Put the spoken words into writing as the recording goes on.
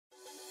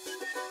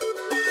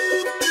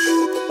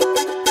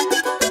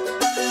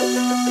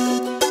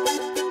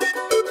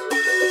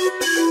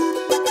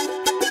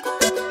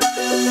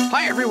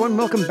and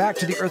welcome back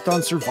to the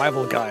Earthdawn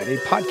Survival Guide, a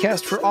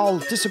podcast for all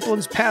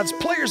disciplines, paths,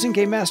 players, and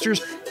game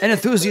masters, and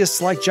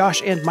enthusiasts like Josh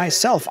and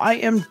myself. I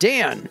am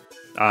Dan.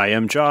 I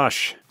am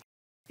Josh.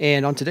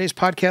 And on today's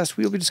podcast,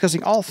 we will be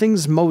discussing all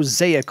things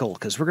mosaical,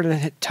 because we're going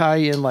to tie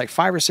in like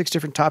 5 or 6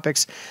 different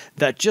topics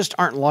that just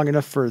aren't long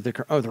enough for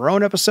their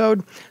own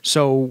episode.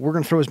 So we're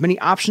going to throw as many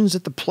options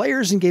at the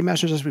players and game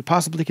masters as we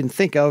possibly can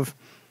think of,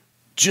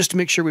 just to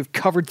make sure we've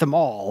covered them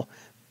all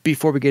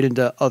before we get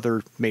into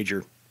other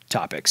major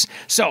topics.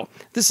 So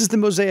this is the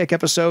Mosaic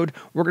episode.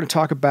 We're going to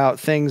talk about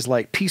things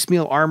like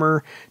piecemeal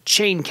armor,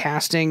 chain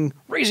casting,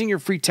 raising your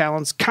free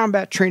talents,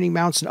 combat training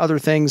mounts, and other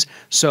things.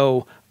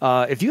 So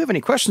if you have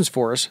any questions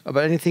for us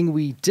about anything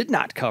we did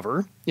not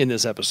cover in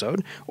this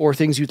episode, or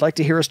things you'd like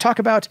to hear us talk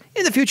about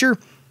in the future,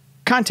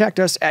 contact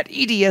us at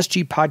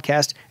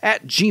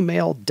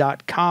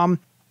edsgpodcast@gmail.com.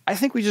 I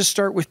think we just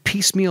start with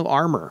piecemeal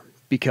armor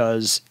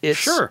because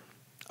it's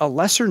a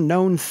lesser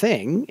known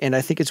thing, and I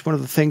think it's one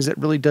of the things that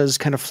really does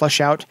kind of flesh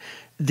out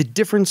the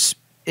difference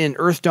in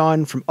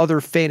Earthdawn from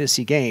other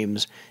fantasy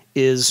games.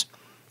 Is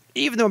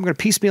even though I'm going to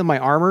piecemeal my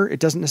armor,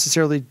 it doesn't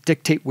necessarily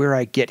dictate where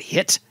I get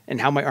hit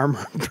and how my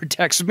armor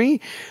protects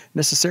me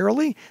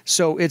necessarily.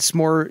 So it's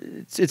more,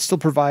 it still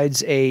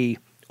provides a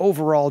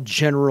overall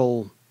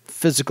general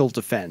physical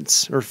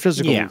defense or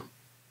physical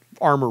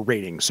armor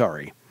rating.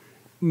 Sorry.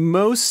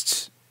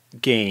 Most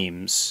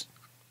games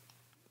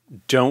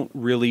don't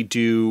really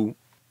do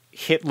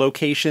hit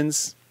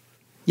locations.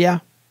 Yeah.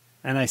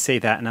 And I say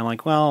that and I'm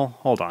like, well,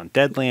 hold on.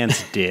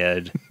 Deadlands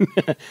did.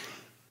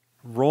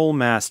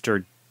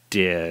 Rollmaster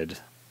did.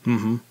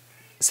 Mm-hmm.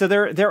 So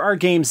there are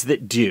games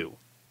that do.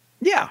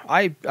 Yeah.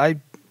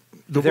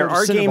 There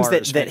are games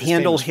that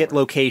handle hit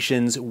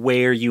locations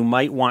where you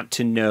might want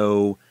to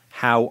know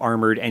how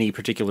armored any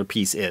particular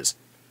piece is.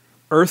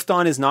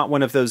 Earthdawn is not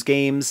one of those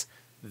games.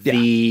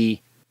 The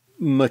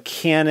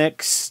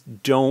mechanics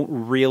don't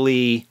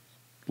really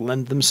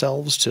lend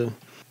themselves to...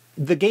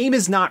 The game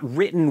is not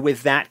written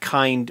with that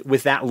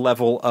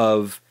level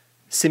of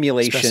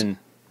simulation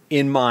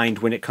in mind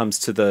when it comes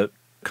to the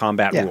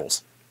combat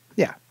rules.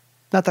 Yeah.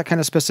 Not that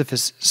kind of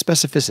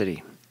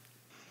specificity.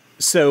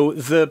 So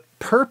the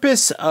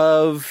purpose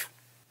of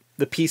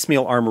the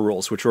piecemeal armor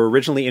rules, which were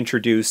originally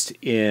introduced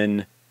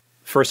in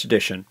first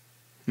edition,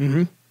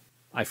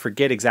 I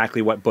forget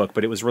exactly what book,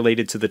 but it was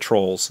related to the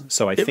trolls.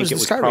 So I think it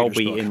was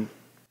probably in...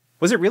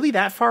 Was it really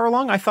that far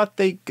along? I thought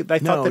it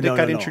got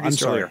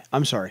introduced earlier.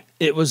 I'm sorry.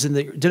 It was in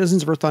the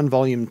Denizens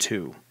Volume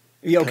 2.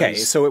 Yeah, okay,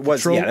 so it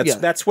was.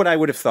 That's what I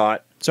would have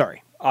thought.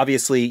 Sorry.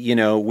 Obviously,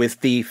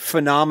 with the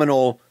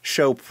phenomenal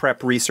show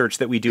prep research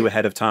that we do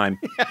ahead of time,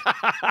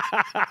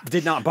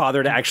 did not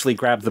bother to actually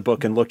grab the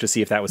book and look to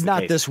see if that was the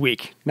case. Not this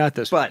week.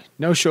 But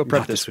no show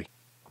prep this week.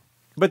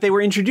 But they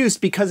were introduced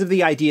because of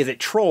the idea that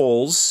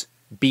trolls,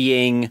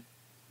 being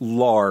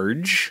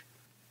large,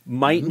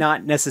 might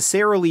not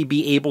necessarily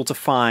be able to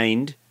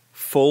find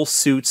full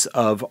suits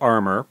of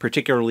armor,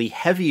 particularly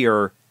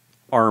heavier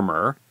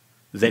armor,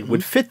 that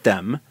would fit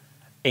them.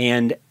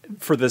 And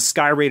for the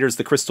Sky Raiders,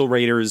 the Crystal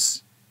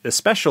Raiders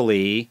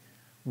especially,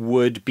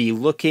 would be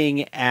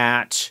looking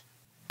at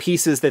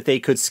pieces that they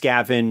could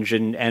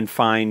scavenge and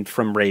find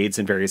from raids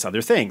and various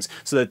other things,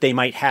 so that they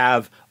might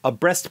have a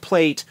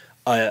breastplate,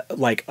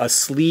 like a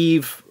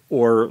sleeve,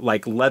 or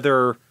like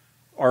leather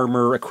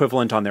armor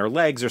equivalent on their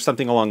legs, or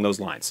something along those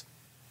lines.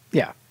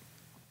 Yeah.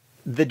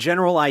 The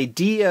general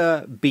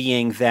idea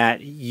being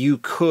that you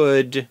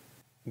could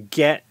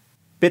get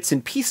bits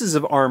and pieces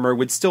of armor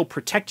would still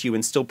protect you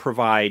and still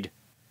provide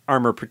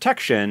armor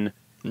protection,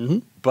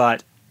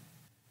 but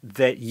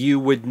that you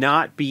would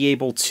not be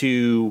able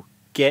to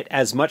get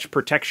as much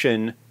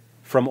protection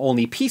from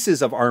only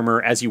pieces of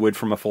armor as you would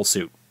from a full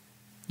suit.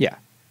 Yeah.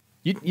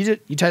 You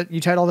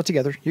tied all that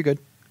together. You're good.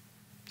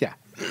 Yeah.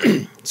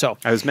 So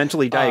I was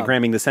mentally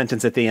diagramming the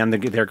sentence at the end.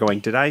 They're going,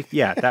 did I?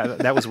 Yeah,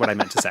 that was what I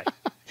meant to say.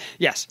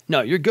 Yes.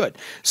 No, you're good.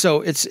 So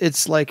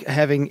it's like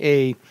having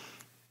a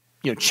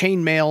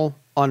chain mail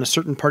on a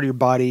certain part of your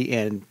body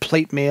and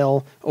plate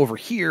mail over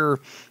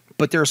here,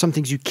 but there are some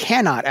things you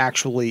cannot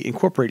actually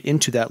incorporate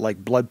into that,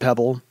 like blood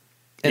pebble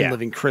and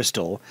living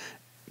crystal,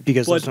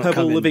 because blood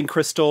pebble, living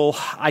crystal.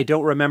 I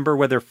don't remember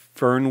whether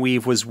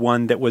fernweave was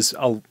one that was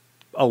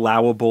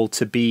allowable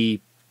to be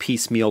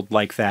piecemealed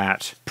like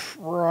that.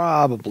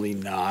 Probably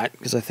not,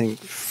 because I think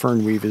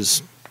fernweave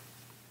is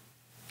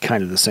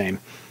kind of the same.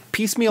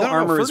 Piecemeal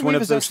armor is one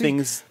of those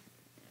things.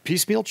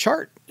 Piecemeal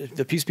chart.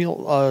 The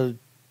piecemeal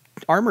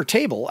armor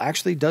table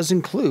actually does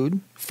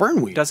include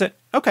fernweave. Does it?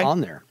 Okay. On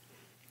there.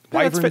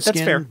 Wyvern skin,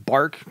 that's fair.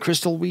 Bark,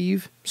 crystal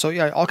weave. So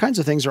yeah, all kinds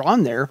of things are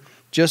on there.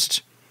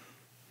 Just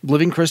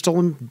living crystal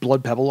and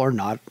blood pebble are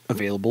not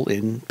available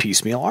in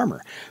piecemeal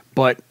armor.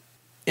 But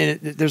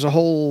there's a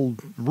whole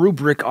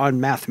rubric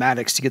on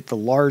mathematics to get the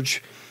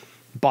large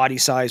body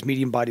size,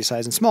 medium body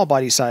size, and small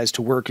body size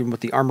to work, and what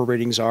the armor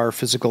ratings are: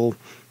 physical,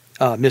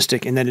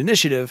 mystic, and then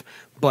initiative.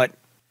 But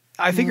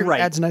I figured it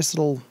adds a nice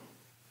little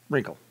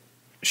wrinkle.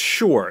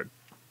 Sure.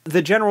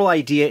 The general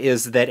idea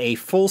is that a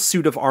full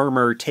suit of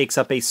armor takes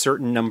up a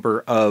certain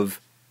number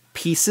of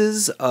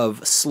pieces,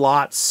 of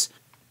slots,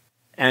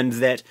 and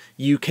that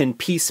you can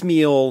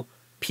piecemeal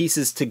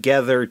pieces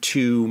together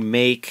to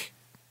make,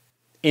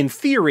 in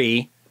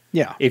theory,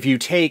 Yeah. if you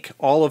take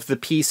all of the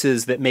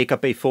pieces that make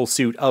up a full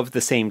suit of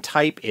the same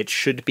type, it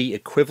should be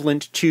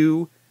equivalent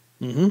to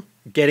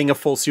getting a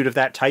full suit of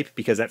that type,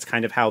 because that's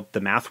kind of how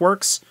the math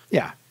works.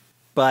 Yeah.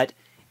 But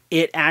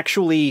it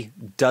actually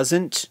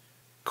doesn't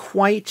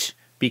quite,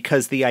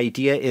 because the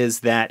idea is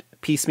that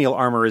piecemeal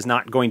armor is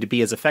not going to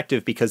be as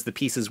effective because the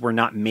pieces were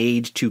not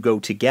made to go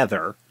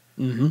together.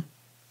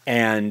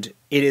 And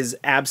it is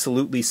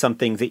absolutely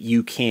something that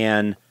you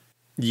can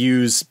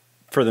use,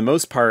 for the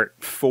most part,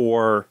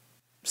 for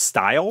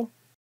style,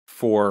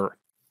 for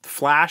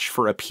flash,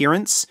 for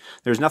appearance.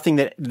 There's nothing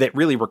that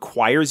really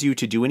requires you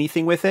to do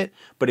anything with it.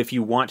 But if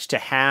you want to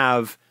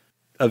have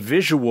a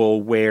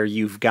visual where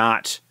you've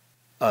got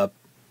a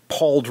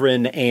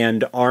pauldron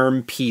and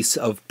arm piece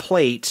of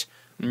plate,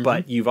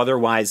 but you've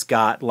otherwise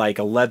got like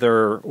a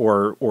leather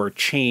or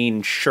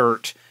chain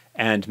shirt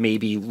and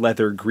maybe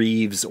leather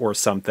greaves or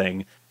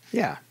something.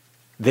 Yeah.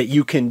 That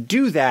you can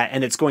do that,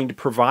 and it's going to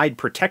provide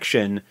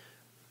protection,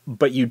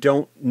 but you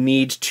don't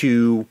need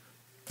to...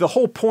 The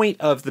whole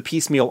point of the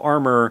piecemeal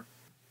armor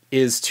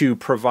is to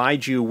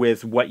provide you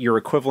with what your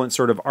equivalent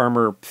sort of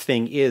armor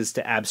thing is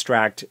to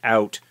abstract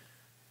out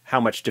how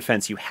much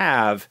defense you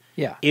have.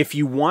 Yeah. If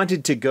you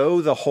wanted to go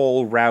the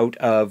whole route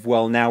of,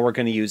 well, now we're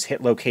going to use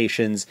hit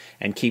locations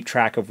and keep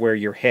track of where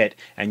you're hit,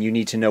 and you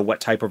need to know what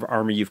type of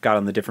armor you've got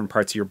on the different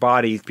parts of your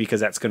body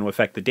because that's going to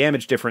affect the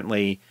damage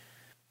differently,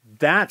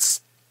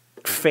 that's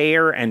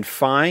fair and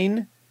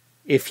fine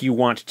if you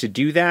want to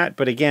do that.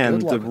 But again,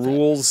 the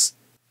rules,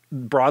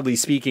 broadly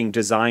speaking,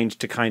 designed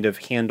to kind of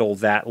handle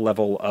that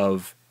level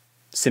of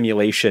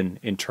simulation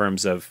in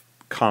terms of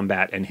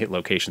combat and hit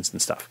locations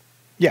and stuff.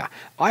 Yeah,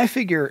 I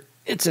figure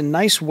it's a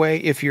nice way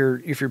if your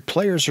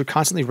players are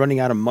constantly running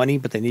out of money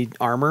but they need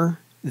armor,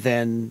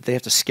 then they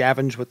have to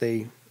scavenge what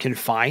they can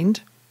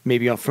find,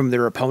 maybe from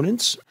their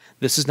opponents.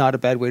 This is not a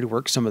bad way to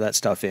work some of that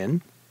stuff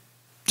in.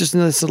 Just a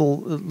nice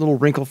little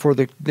wrinkle for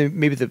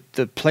maybe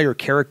the player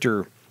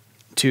character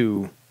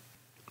to,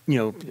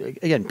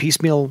 again,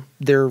 piecemeal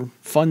their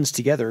funds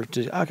together.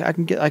 I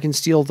can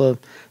steal the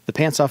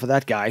pants off of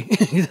that guy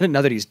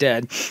now that he's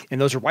dead, and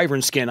those are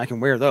wyvern skin. I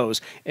can wear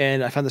those,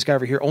 and I found this guy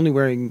over here only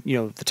wearing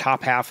the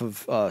top half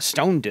of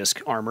stone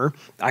disc armor.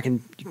 I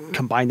can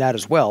combine that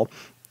as well,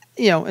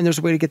 and there's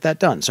a way to get that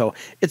done. So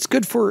it's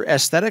good for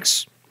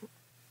aesthetics.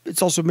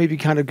 It's also maybe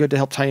kind of good to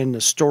help tie in the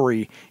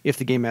story if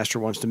the game master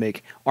wants to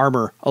make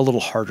armor a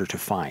little harder to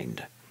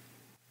find.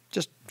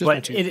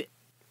 But it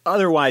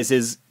otherwise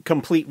is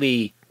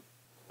completely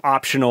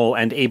optional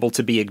and able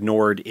to be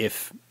ignored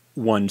if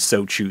one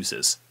so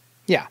chooses.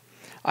 Yeah,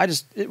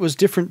 it was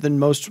different than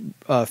most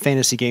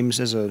fantasy games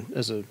as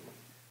a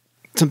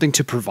something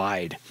to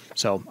provide.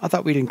 So I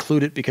thought we'd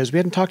include it because we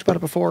hadn't talked about it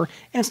before,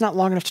 and it's not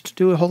long enough to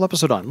do a whole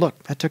episode on.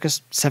 Look, that took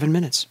us 7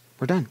 minutes.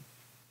 We're done.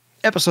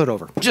 Episode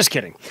over. Just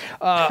kidding.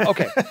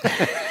 Okay.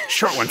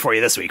 Short one for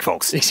you this week,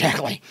 folks.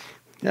 Exactly.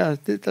 Yeah,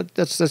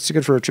 that's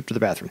good for a trip to the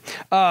bathroom.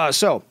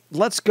 So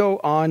let's go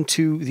on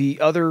to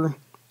the other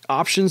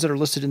options that are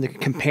listed in the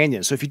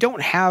companion. So if you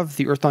don't have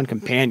the Earthdawn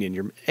companion,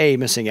 you're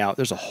missing out.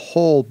 There's a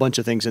whole bunch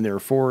of things in there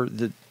for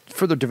the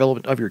further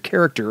development of your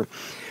character,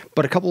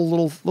 but a couple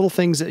of little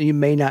things that you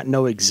may not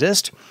know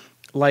exist,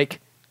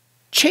 like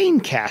chain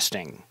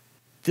casting.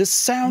 This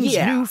sounds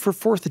new for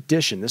 4th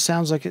edition. This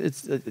sounds like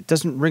it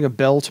doesn't ring a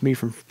bell to me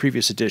from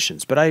previous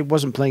editions, but I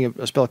wasn't playing a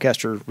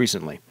spellcaster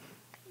recently.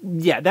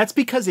 Yeah, that's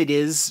because it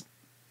is,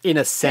 in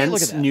a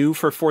sense, new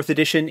for 4th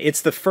edition.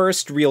 It's the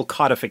first real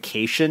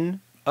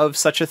codification of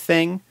such a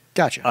thing.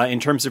 Gotcha.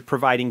 In terms of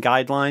providing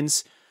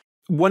guidelines.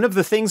 One of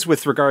the things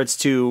with regards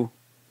to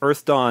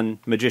Earthdawn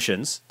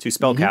magicians, to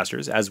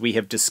spellcasters, as we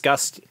have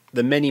discussed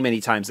the many,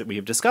 many times that we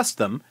have discussed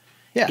them,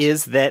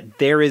 is that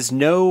there is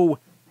no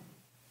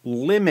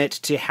limit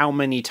to how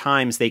many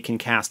times they can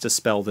cast a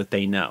spell that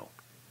they know.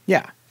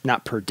 Yeah,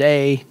 not per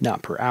day,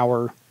 not per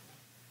hour.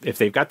 If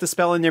they've got the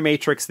spell in their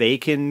matrix, they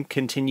can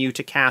continue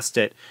to cast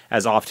it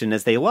as often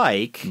as they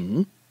like,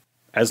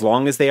 as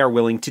long as they are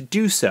willing to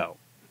do so.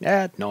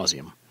 Ad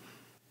nauseum.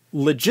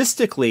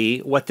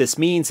 Logistically, what this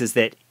means is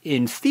that,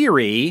 in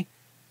theory,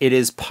 it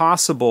is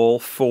possible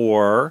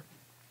for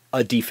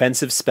a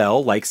defensive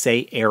spell, like,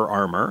 say, Air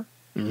Armor,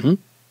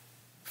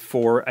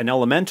 for an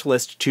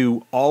elementalist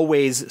to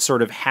always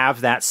sort of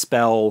have that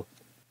spell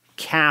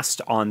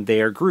cast on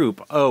their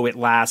group. Oh, it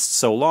lasts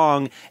so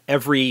long.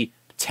 Every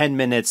 10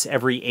 minutes,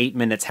 every 8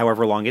 minutes,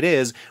 however long it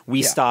is,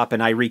 we stop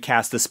and I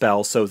recast the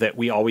spell so that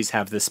we always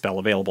have this spell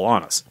available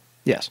on us.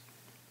 Yes.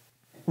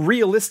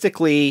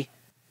 Realistically,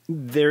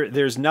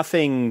 there's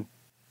nothing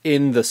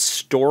in the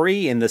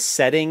story, in the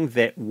setting,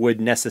 that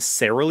would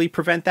necessarily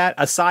prevent that,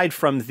 aside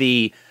from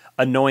the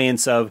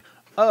annoyance of,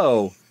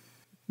 oh,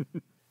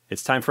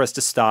 it's time for us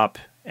to stop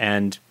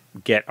and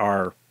get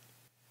our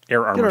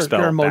Air Armor spell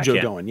get our back mojo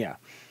in. going, yeah.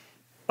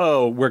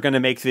 Oh, we're going to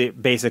make the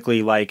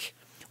basically like,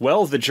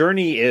 well, the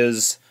journey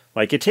is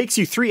like, it takes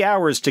you 3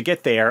 hours to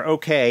get there.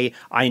 Okay,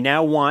 I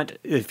now want,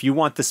 if you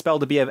want the spell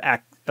to be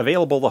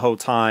available the whole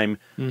time.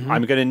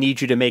 I'm going to need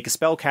you to make a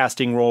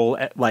spellcasting roll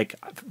at like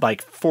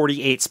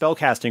 48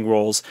 spellcasting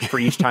rolls for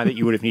each time that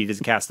you would have needed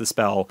to cast the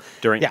spell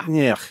during.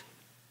 Yeah.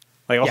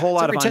 Like a whole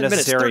lot of 10 minutes,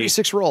 unnecessary.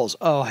 36 rolls.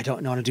 Oh, I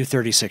don't know how to do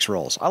 36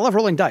 rolls. I love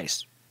rolling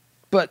dice,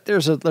 but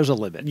there's a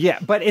limit. Yeah,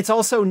 but it's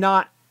also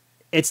not.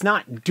 It's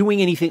not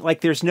doing anything.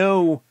 Like there's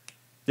nothing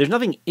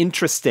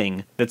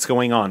interesting that's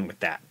going on with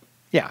that.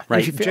 Yeah, right.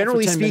 If you fail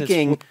Generally for 10 minutes,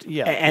 speaking,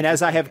 whoop, and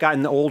as I have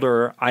gotten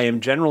older, I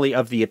am generally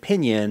of the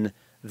opinion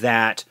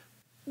that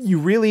you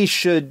really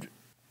should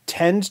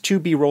tend to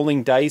be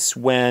rolling dice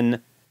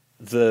when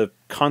the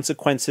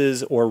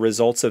consequences or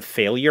results of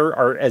failure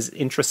are as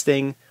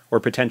interesting or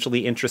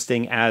potentially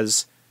interesting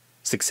as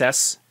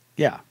success.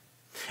 Yeah.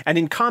 And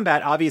in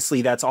combat,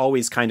 obviously, that's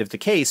always kind of the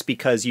case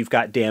because you've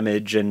got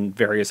damage and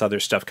various other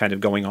stuff kind of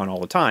going on all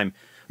the time.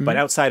 But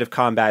outside of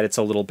combat, it's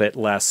a little bit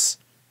less.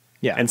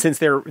 Yeah. And since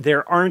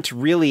there aren't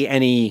really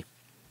any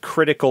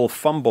critical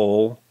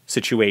fumble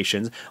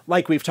situations,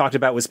 like we've talked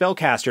about with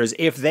spellcasters,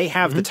 if they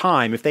have the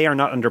time, if they are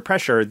not under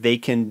pressure, they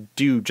can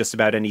do just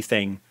about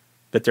anything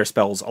that their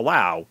spells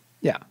allow.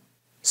 Yeah.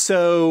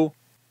 So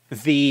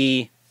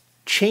the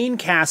chain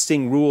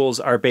casting rules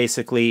are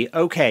basically,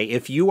 okay,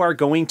 if you are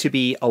going to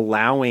be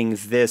allowing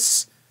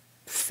this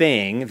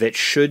thing that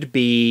should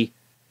be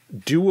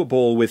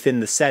doable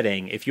within the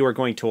setting, if you are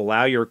going to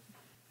allow your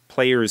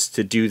players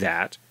to do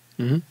that,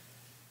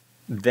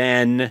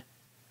 then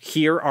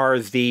here are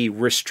the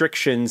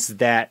restrictions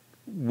that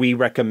we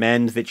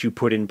recommend that you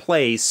put in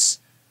place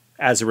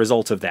as a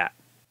result of that.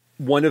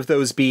 One of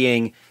those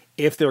being,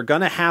 if they're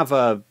going to have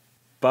a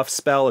buff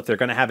spell, if they're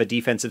going to have a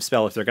defensive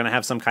spell, if they're going to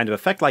have some kind of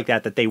effect like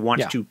that they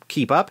want to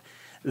keep up,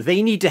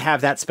 they need to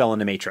have that spell in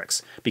the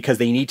matrix because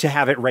they need to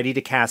have it ready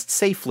to cast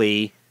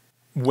safely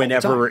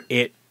whenever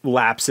it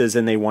lapses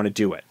and they want to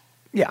do it.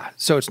 Yeah,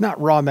 so it's not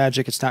raw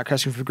magic. It's not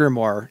casting for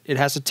Grimoire. It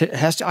has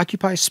to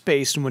occupy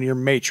space in one of your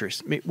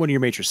matrices. One of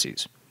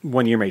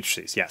your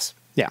matrices, yes.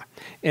 Yeah,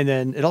 and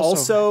then it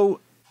also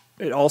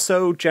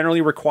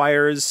generally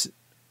requires.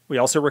 We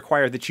also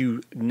require that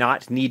you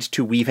not need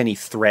to weave any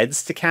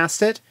threads to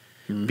cast it,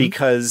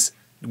 because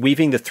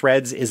weaving the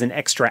threads is an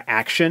extra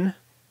action,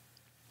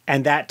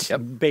 and that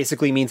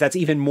basically means that's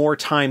even more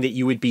time that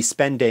you would be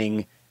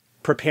spending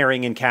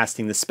preparing and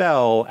casting the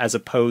spell as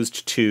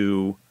opposed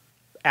to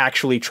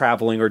actually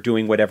traveling or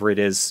doing whatever it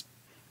is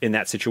in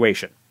that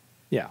situation.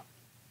 Yeah.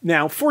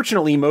 Now,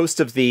 fortunately, most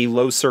of the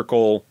low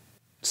circle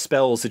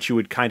spells that you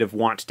would kind of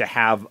want to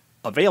have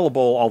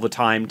available all the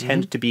time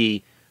tend to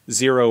be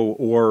 0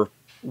 or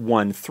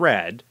 1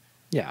 thread.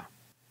 Yeah.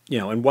 You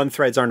know, and 1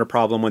 threads aren't a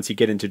problem once you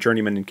get into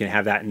Journeyman and can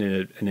have that in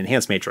an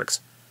enhanced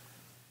matrix.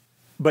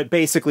 But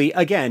basically,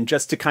 again,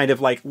 just to kind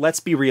of like, let's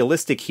be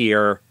realistic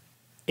here.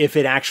 If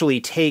it actually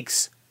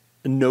takes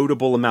a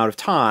notable amount of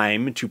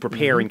time to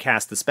prepare and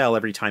cast the spell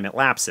every time it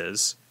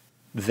lapses,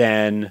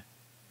 then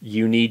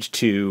you need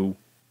to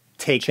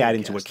take that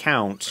into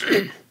account.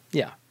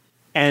 Yeah.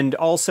 And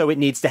also it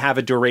needs to have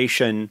a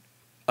duration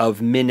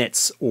of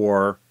minutes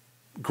or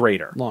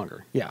greater.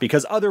 Longer. Yeah.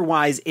 Because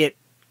otherwise it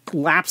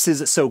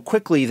lapses so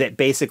quickly that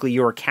basically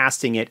you're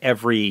casting it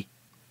every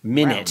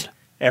minute,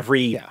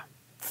 every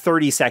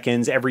 30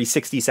 seconds, every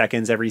 60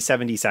 seconds, every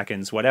 70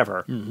 seconds,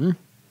 whatever.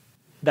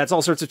 That's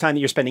all sorts of time that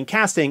you're spending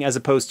casting as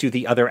opposed to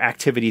the other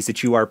activities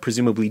that you are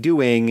presumably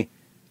doing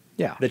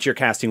that your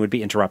casting would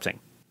be interrupting.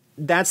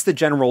 That's the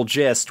general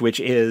gist, which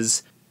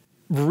is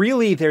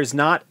really there's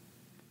not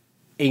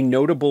a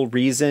notable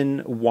reason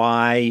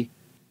why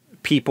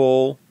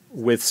people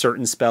with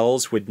certain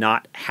spells would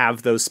not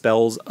have those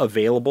spells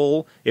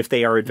available if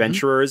they are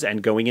adventurers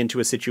and going into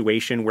a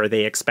situation where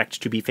they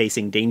expect to be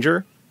facing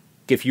danger.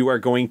 If you are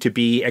going to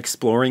be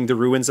exploring the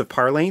ruins of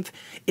Parlainth,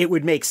 it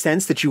would make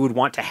sense that you would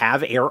want to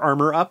have air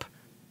armor up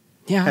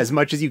as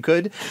much as you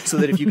could, so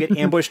that if you get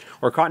ambushed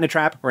or caught in a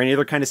trap or any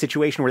other kind of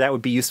situation where that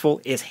would be useful,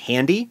 it's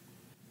handy.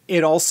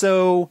 It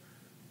also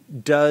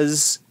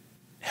does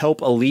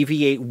help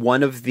alleviate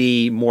one of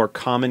the more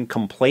common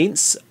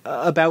complaints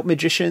about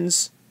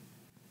magicians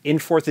in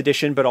 4th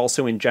edition, but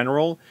also in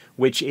general,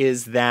 which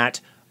is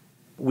that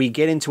we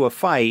get into a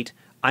fight,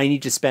 I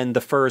need to spend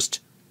the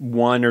first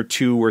 1 or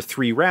 2 or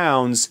 3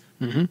 rounds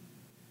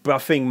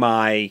buffing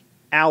my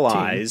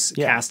allies,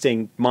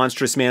 casting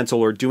Monstrous Mantle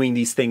or doing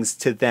these things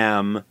to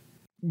them,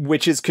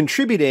 which is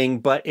contributing,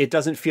 but it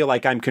doesn't feel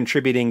like I'm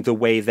contributing the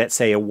way that,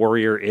 say, a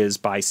warrior is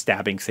by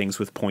stabbing things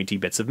with pointy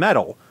bits of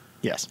metal.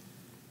 Yes.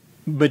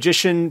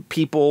 Magicians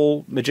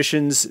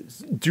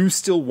do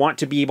still want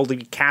to be able to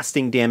be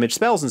casting damage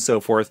spells and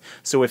so forth,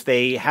 so if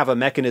they have a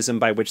mechanism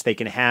by which they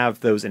can have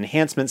those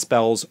enhancement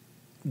spells,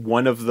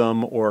 one of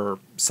them or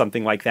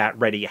something like that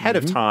ready ahead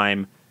of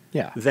time,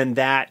 then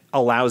that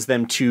allows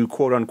them to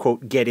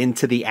quote-unquote get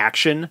into the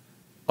action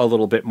a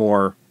little bit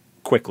more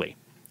quickly,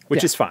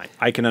 which is fine.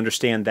 I can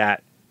understand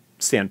that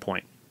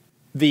standpoint.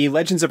 The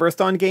Legends of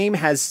Earthdawn game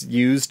has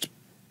used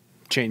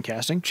chain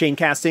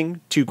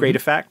casting to great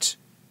effect.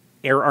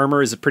 Air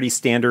armor is a pretty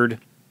standard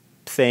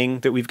thing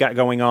that we've got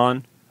going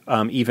on.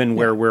 Even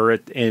where we're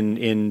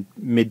in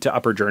mid to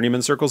upper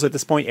journeyman circles at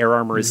this point, air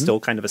armor is still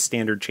kind of a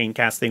standard chain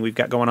cast thing we've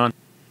got going on.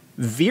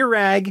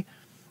 Virag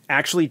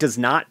actually does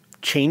not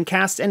chain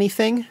cast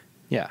anything.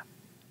 Yeah.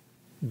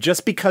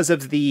 Just because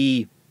of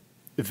the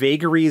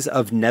vagaries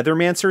of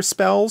Nethermancer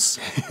spells.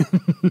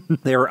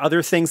 There are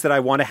other things that I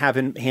want to have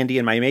handy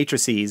in my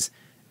matrices.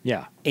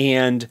 Yeah.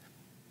 And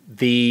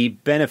the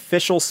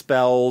beneficial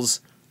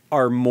spells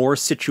are more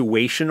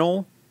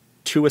situational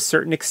to a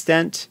certain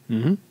extent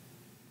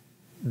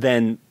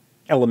than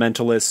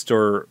Elementalist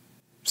or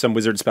some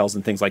wizard spells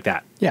and things like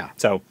that. Yeah.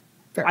 So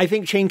fair. I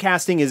think chain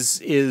casting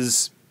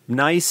is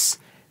nice.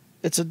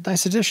 It's a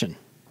nice addition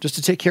just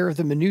to take care of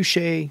the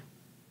minutiae.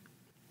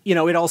 You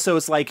know, it also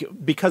is like,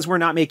 because we're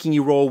not making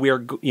you roll,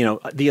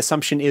 the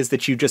assumption is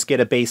that you just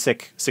get a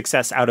basic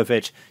success out of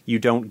it. You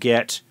don't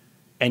get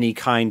any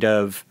kind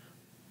of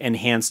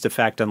enhanced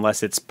effect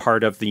unless it's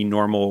part of the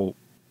normal.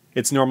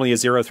 It's normally a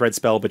 0 thread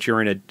spell, but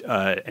you're in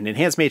an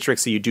enhanced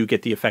matrix, so you do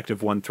get the effect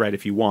of 1 thread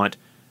if you want.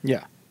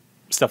 Yeah.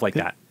 Stuff like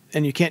that.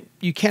 And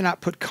you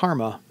cannot put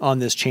karma on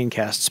this chain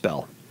cast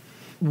spell.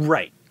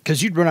 Right.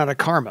 Because you'd run out of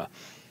karma.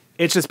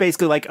 It's just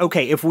basically like,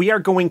 okay, if we are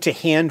going to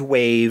hand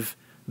wave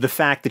the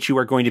fact that you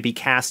are going to be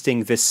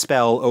casting this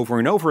spell over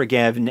and over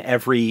again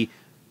every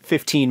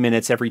 15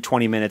 minutes, every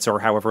 20 minutes, or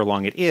however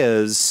long it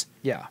is,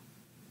 yeah,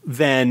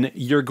 then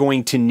you're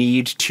going to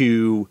need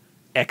to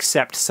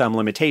accept some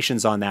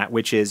limitations on that,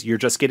 which is you're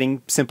just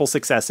getting simple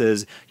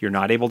successes. You're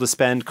not able to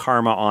spend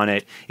karma on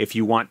it. If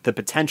you want the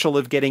potential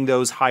of getting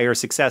those higher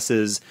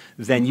successes,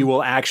 then you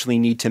will actually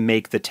need to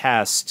make the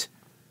test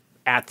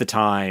at the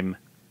time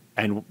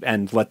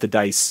and let the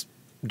dice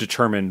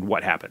determine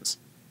what happens.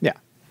 Yeah,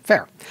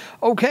 fair.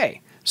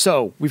 Okay,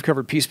 so we've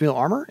covered piecemeal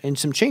armor and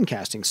some chain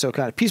casting. So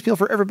kind of piecemeal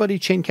for everybody,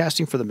 chain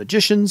casting for the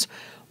magicians.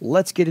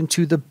 Let's get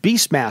into the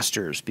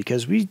Beastmasters,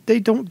 because they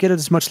don't get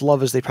as much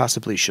love as they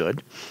possibly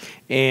should.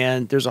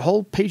 And there's a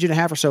whole page and a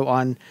half or so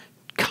on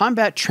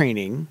combat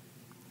training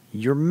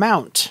your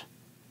mount.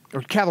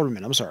 Or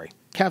cavalrymen, I'm sorry.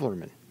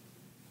 Cavalrymen,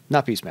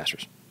 not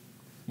Beastmasters.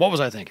 What was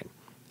I thinking?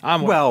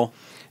 Well,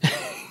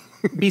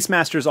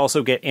 Beastmasters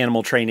also get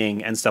animal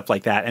training and stuff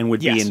like that, and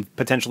would be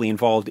potentially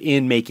involved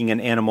in making an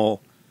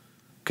animal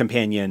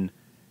companion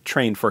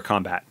trained for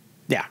combat.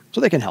 Yeah,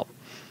 so they can help.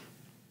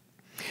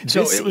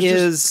 So this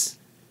is...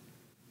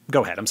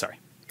 Go ahead, I'm sorry.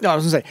 No, I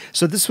was going to say,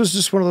 so this was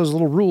just one of those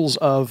little rules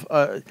of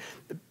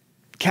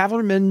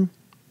cavalrymen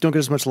don't get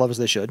as much love as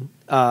they should,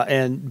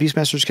 and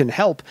Beastmasters can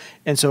help.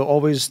 And so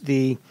always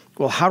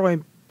how do I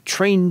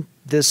train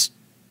this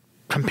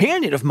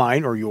companion of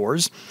mine or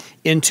yours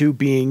into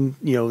being,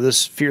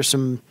 this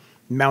fearsome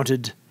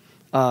mounted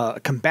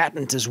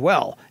combatant as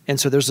well? And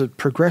so there's a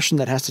progression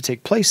that has to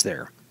take place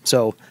there.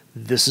 So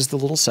this is the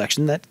little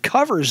section that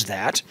covers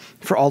that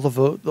for all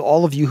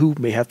of you who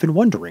may have been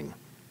wondering.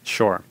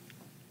 Sure.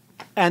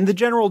 And the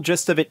general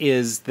gist of it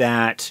is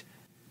that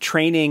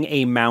training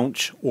a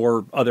mount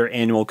or other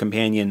animal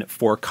companion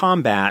for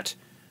combat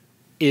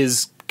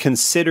is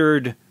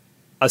considered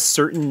a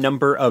certain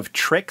number of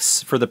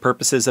tricks for the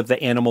purposes of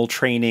the animal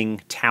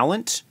training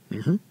talent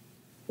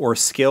or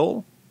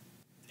skill.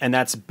 And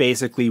that's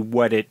basically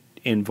what it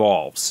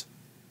involves.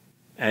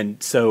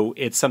 And so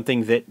it's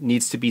something that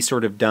needs to be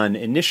sort of done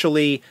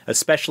initially,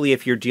 especially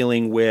if you're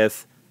dealing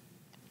with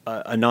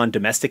a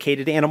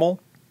non-domesticated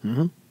animal.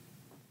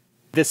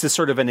 This is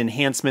sort of an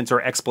enhancement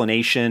or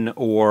explanation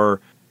or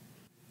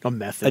a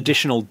method,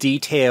 additional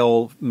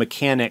detail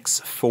mechanics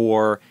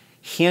for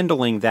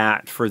handling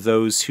that for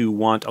those who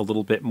want a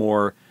little bit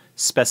more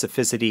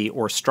specificity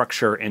or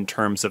structure in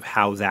terms of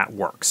how that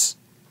works.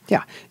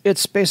 Yeah,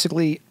 it's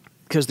basically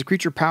because the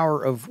creature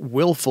power of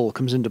Willful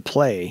comes into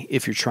play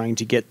if you're trying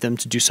to get them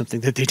to do something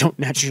that they don't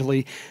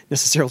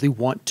necessarily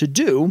want to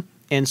do.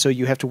 And so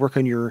you have to work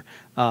on your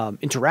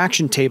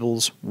interaction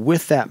tables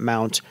with that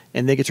mount,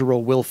 and they get to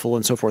roll Willful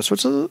and so forth.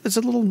 So it's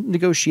a little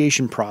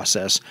negotiation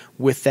process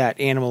with that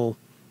animal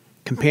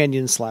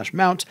companion /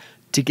 mount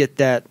to get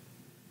that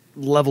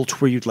level to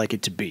where you'd like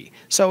it to be.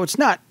 So it's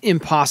not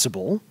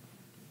impossible.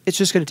 It's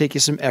just going to take you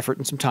some effort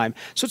and some time.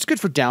 So it's good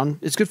for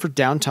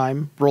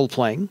downtime role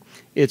playing.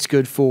 It's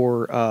good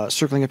for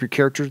circling up your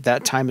character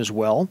that time as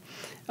well.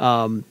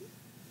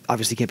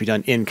 Obviously, can't be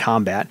done in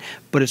combat,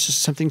 but it's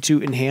just something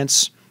to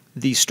enhance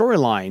the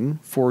storyline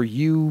for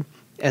you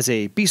as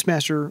a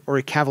Beastmaster or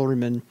a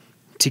cavalryman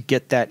to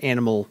get that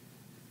animal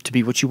to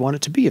be what you want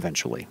it to be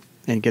eventually,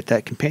 and get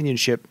that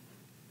companionship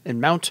and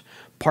mount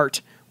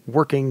part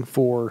working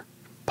for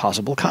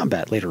possible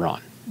combat later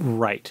on.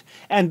 Right.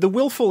 And the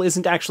Willful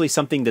isn't actually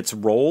something that's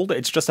rolled.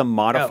 It's just a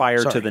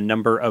modifier to the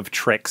number of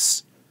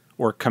tricks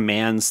or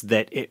commands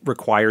that it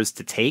requires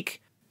to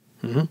take.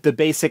 The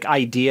basic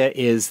idea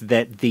is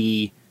that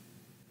the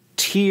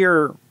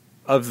tier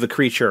of the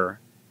creature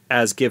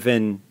as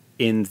given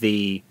in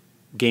the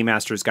Game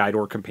Master's Guide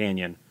or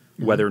Companion,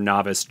 whether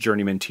novice,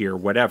 journeyman tier,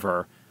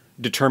 whatever,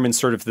 determines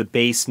sort of the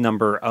base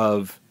number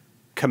of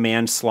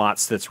command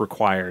slots that's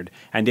required.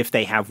 And if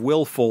they have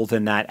Willful,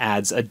 then that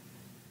adds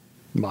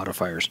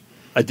modifiers.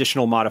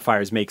 Additional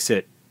modifiers, makes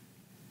it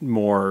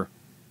more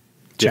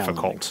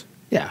difficult.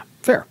 Yeah,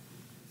 fair.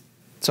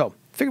 So,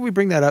 figured we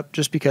bring that up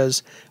just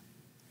because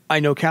I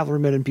know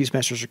cavalrymen and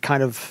peacemasters are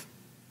kind of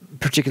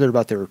particular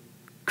about their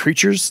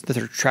creatures that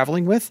they're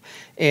traveling with,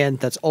 and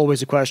that's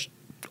always a question.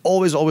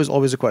 Always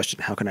a question.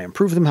 How can I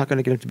improve them? How can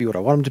I get them to be what I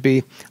want them to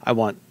be? I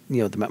want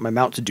my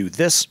mount to do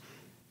this.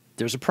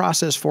 There's a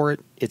process for it.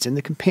 It's in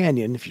the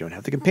companion. If you don't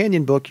have the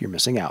companion book, you're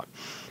missing out.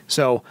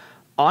 So,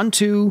 on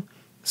to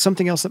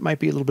something else that might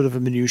be a little bit of a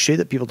minutiae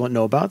that people don't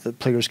know about that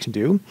players can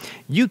do.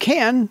 You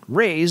can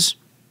raise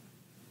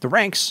the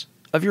ranks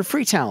of your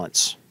free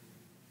talents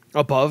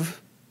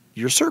above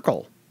your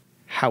circle.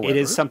 However, it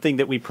is something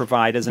that we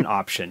provide as an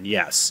option,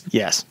 yes.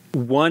 Yes.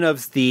 One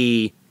of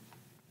the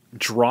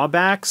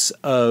drawbacks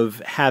of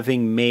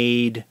having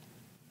made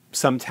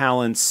some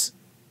talents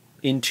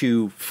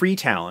into free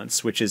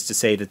talents, which is to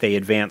say that they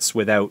advance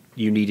without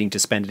you needing to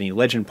spend any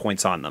legend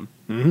points on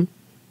them,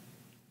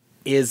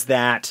 is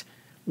that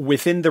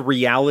within the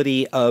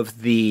reality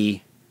of the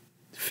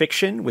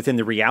fiction, within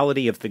the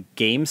reality of the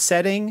game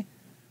setting,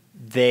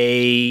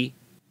 they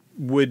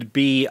would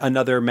be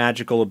another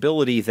magical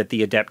ability that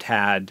the adept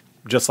had,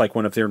 just like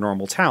one of their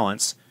normal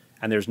talents.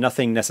 And there's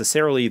nothing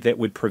necessarily that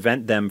would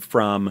prevent them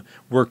from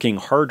working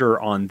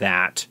harder on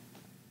that.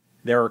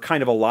 There are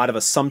kind of a lot of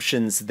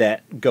assumptions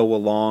that go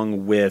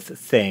along with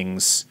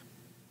things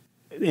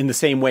in the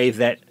same way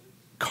that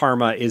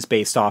karma is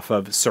based off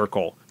of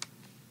circle.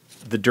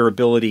 The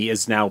durability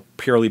is now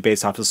purely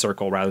based off of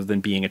circle rather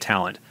than being a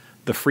talent.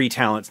 The free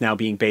talent's now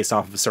being based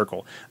off of a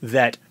circle.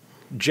 That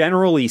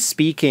generally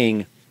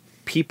speaking,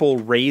 people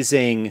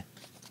raising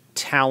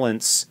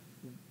talents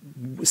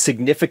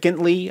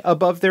significantly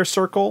above their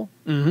circle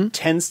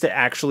tends to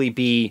actually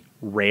be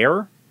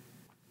rare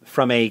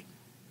from a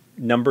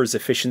numbers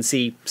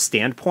efficiency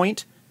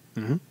standpoint.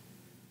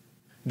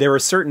 There are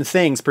certain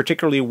things,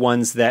 particularly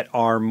ones that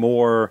are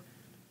more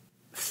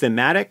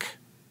thematic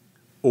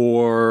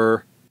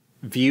or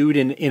viewed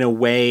in a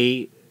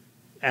way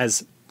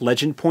as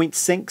legend point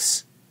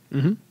sinks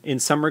in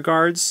some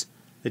regards.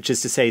 That's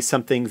just to say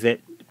something that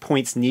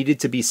points needed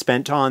to be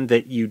spent on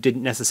that you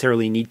didn't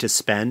necessarily need to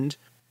spend.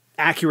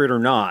 Accurate or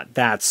not,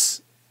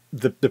 that's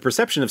the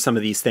perception of some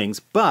of these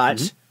things.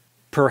 But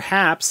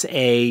perhaps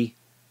a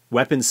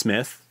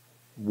weaponsmith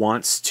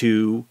wants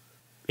to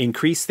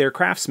increase their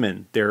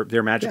craftsman,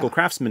 their magical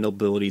craftsman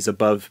abilities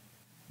above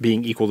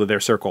being equal to their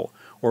circle.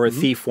 Or a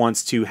thief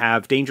wants to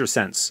have danger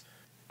sense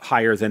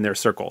higher than their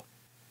circle.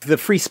 The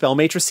free spell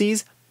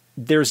matrices,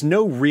 there's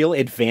no real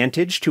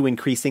advantage to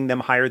increasing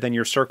them higher than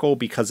your circle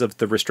because of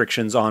the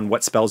restrictions on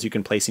what spells you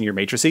can place in your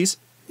matrices.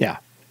 Yeah.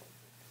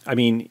 I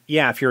mean,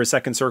 yeah, if you're a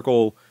second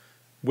circle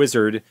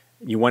wizard,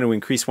 you want to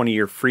increase one of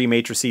your free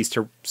matrices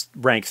to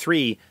rank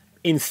 3,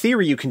 in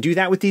theory you can do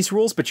that with these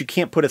rules, but you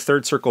can't put a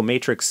third circle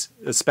matrix,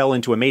 a spell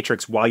into a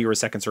matrix while you're a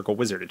second circle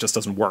wizard. It just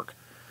doesn't work.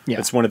 Yeah.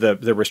 It's one of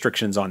the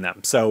restrictions on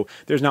them. So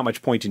there's not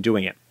much point in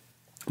doing it.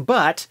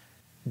 But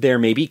there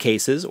may be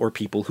cases or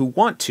people who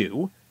want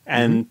to,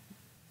 and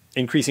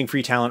increasing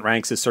free talent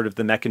ranks is sort of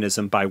the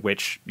mechanism by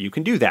which you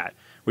can do that,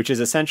 which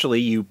is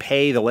essentially you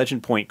pay the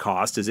legend point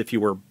cost as if you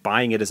were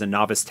buying it as a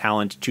novice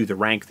talent to the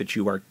rank that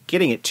you are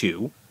getting it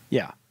to.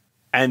 Yeah.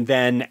 And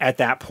then at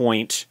that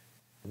point,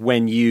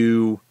 when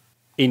you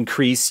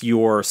increase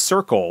your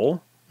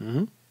circle,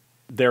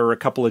 there are a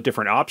couple of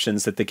different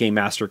options that the game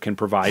master can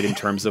provide in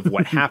terms of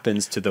what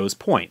happens to those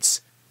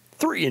points.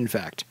 3, in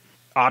fact.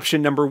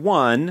 Option number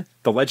 1,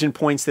 the legend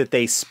points that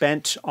they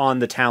spent on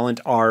the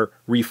talent are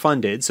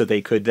refunded, so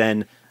they could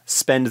then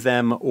spend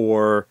them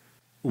or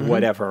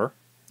whatever.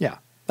 Yeah.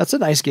 That's a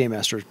nice game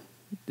master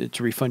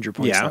to refund your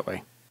points that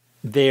way.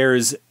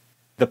 There's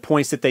the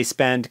points that they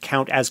spend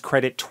count as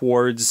credit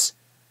towards,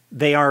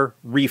 they are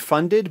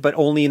refunded, but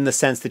only in the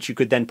sense that you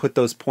could then put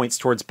those points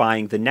towards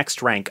buying the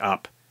next rank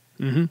up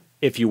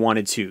if you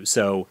wanted to.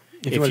 So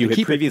if you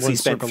had previously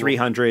spent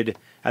 300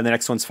 and the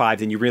next one's 5,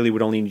 then you really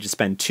would only need to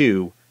spend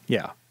 2.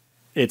 Yeah.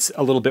 It's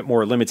a little bit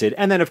more limited.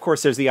 And then, of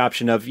course, there's the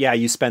option of,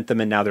 you spent them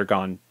and now they're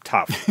gone.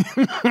 Tough.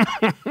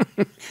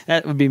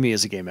 That would be me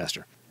as a game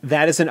master.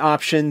 That is an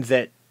option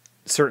that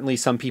certainly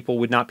some people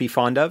would not be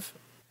fond of.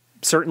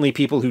 Certainly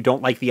people who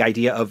don't like the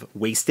idea of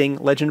wasting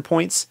legend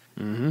points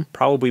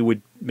probably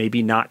would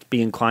maybe not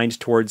be inclined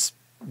towards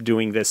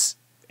doing this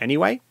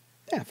anyway.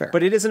 Yeah, fair.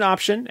 But it is an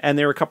option, and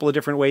there are a couple of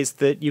different ways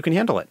that you can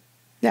handle it.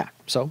 Yeah,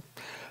 so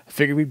I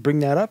figured we'd bring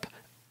that up.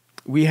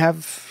 We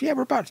have,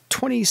 we're about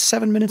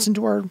 27 minutes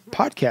into our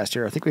podcast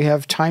here. I think we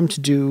have time to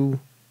do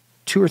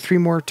 2 or 3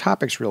 more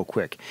topics real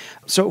quick.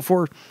 So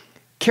for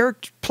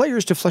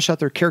players to flesh out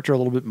their character a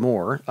little bit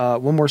more,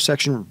 one more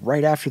section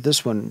right after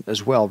this one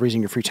as well,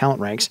 raising your free talent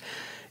ranks,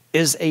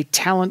 is a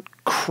talent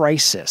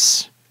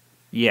crisis.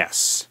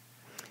 Yes.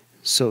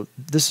 So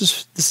this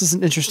is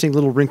an interesting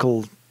little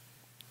wrinkle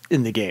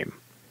in the game.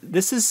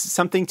 This is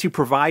something to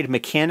provide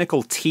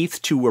mechanical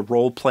teeth to a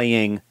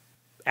role-playing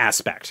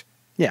aspect.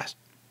 Yes.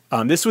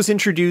 This was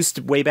introduced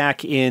way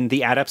back in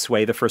the Adept's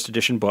Way, the first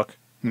edition book,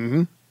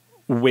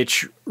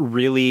 which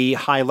really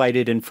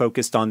highlighted and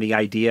focused on the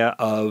idea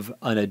of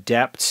an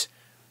adept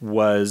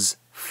was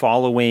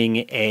following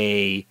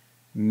a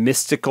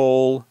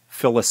mystical,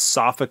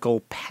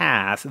 philosophical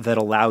path that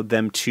allowed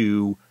them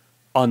to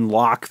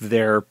unlock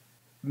their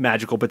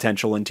magical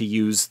potential and to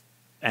use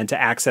and to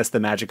access the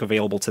magic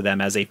available to them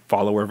as a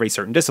follower of a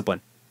certain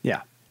discipline.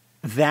 Yeah.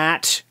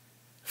 That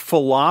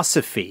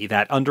philosophy,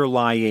 that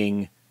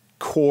underlying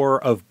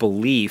core of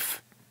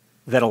belief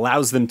that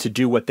allows them to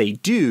do what they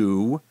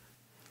do,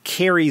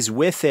 carries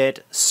with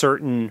it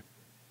certain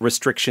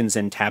restrictions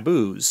and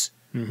taboos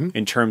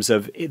in terms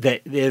of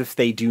that if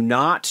they do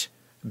not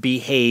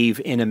behave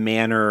in a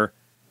manner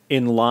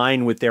in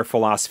line with their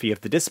philosophy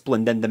of the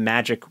discipline, then the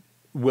magic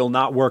will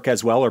not work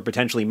as well or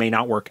potentially may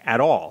not work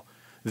at all.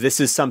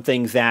 This is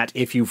something that,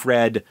 if you've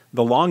read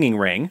The Longing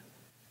Ring,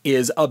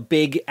 is a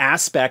big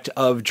aspect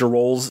of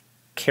Gerol's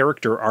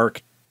character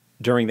arc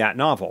during that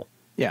novel.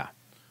 Yeah.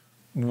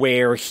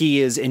 Where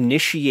he is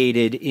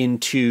initiated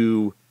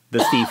into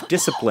the thief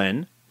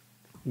discipline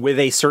with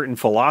a certain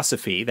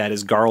philosophy, that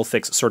is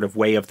Garlthic's sort of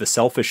way of the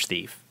selfish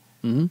thief.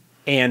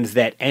 And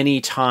that any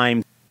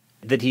time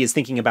that he is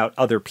thinking about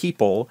other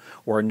people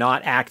or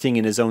not acting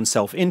in his own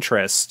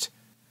self-interest,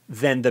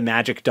 then the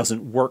magic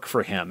doesn't work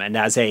for him. And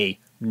as a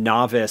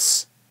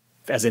novice,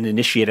 as an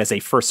initiate, as a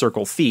first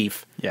circle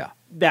thief,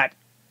 that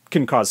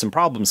can cause some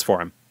problems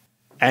for him.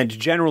 And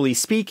generally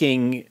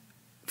speaking,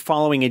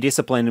 following a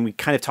discipline, and we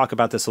kind of talk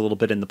about this a little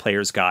bit in the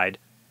player's guide,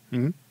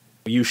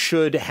 you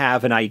should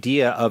have an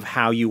idea of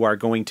how you are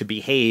going to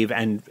behave,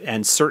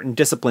 and certain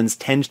disciplines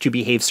tend to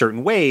behave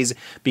certain ways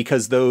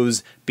because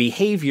those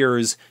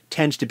behaviors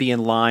tend to be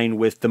in line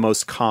with the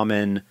most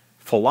common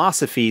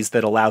philosophies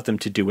that allow them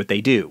to do what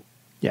they do.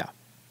 Yeah.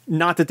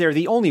 Not that they're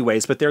the only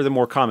ways, but they're the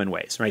more common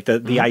ways, right?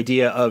 The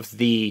idea of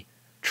the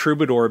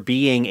troubadour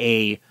being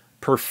a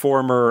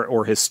performer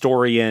or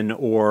historian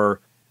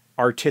or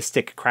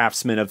artistic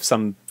craftsman of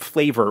some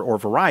flavor or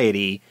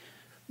variety,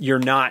 you're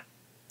not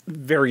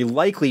very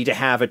likely to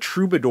have a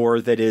troubadour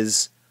that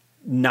is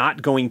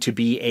not going to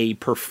be a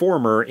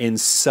performer in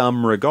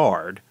some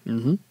regard.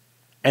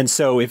 And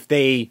so if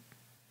they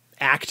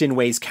act in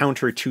ways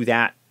counter to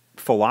that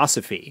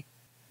philosophy,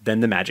 then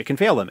the magic can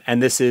fail them.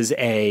 And this is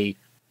a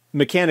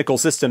mechanical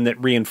system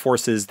that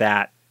reinforces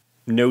that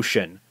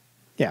notion.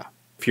 Yeah.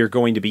 If you're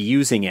going to be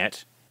using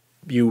it,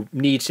 you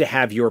need to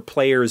have your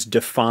players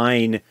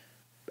define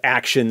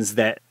actions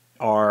that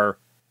are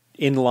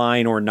in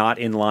line or not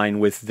in line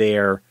with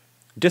their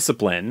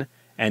discipline,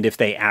 and if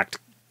they act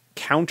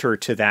counter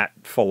to that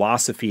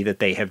philosophy that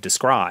they have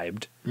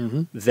described,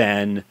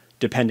 then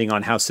depending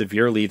on how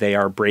severely they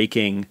are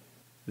breaking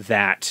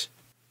that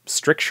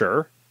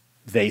stricture,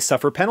 they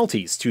suffer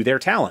penalties to their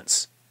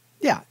talents.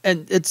 Yeah,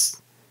 and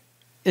it's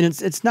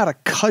not a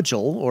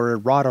cudgel or a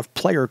rod of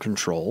player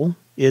control.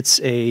 It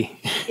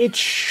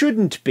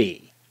shouldn't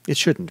be. It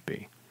shouldn't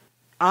be.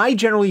 I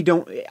generally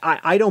don't.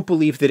 I don't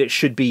believe that it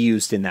should be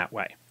used in that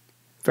way.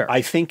 Fair.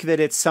 I think that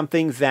it's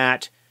something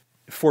that,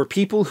 for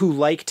people who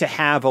like to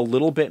have a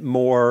little bit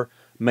more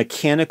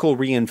mechanical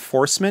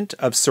reinforcement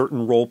of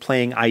certain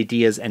role-playing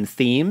ideas and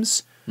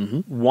themes,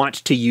 want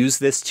to use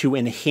this to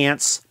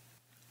enhance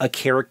a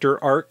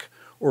character arc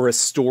or a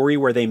story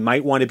where they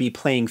might want to be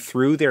playing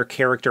through their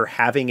character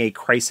having a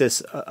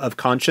crisis of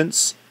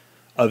conscience,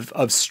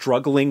 of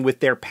struggling with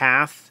their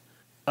path,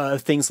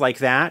 things like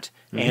that,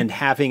 and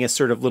having a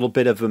sort of little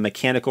bit of a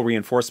mechanical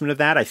reinforcement of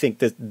that. I think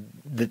that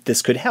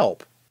this could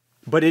help.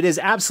 But it is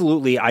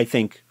absolutely, I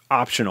think,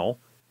 optional,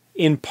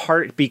 in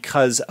part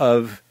because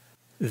of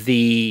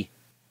the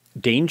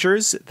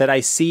dangers that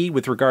I see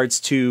with regards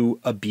to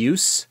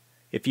abuse.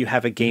 If you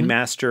have a game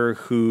master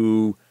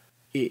who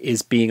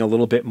is being a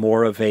little bit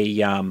more of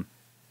a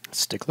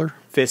stickler,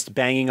 fist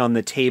banging on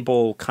the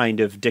table kind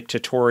of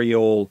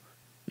dictatorial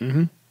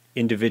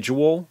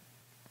individual,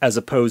 as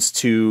opposed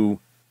to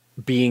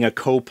being a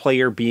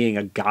co-player, being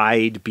a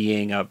guide,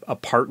 being a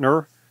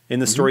partner in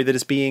the story that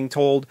is being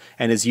told,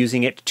 and is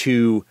using it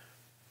to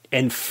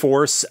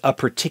enforce a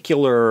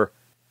particular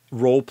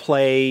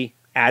role-play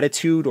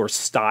attitude or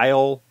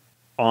style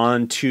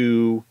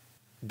onto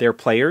their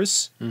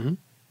players.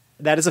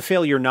 That is a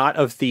failure not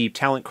of the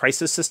talent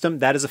crisis system.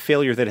 That is a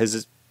failure that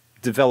has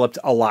developed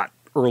a lot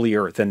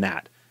earlier than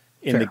that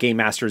in the game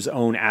master's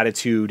own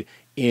attitude,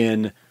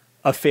 in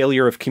a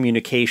failure of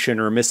communication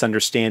or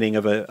misunderstanding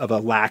of a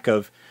lack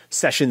of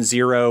session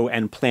zero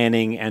and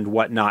planning and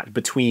whatnot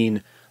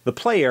between the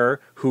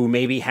player, who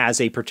maybe has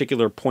a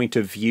particular point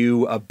of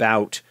view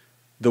about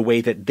the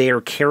way that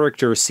their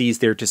character sees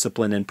their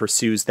discipline and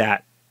pursues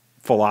that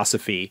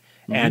philosophy,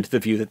 and the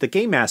view that the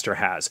game master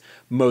has.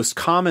 Most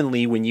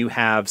commonly, when you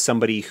have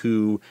somebody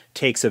who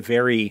takes a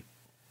very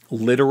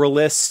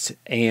literalist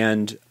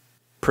and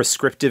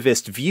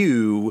prescriptivist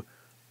view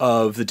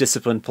of the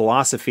discipline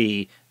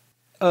philosophy,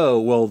 oh,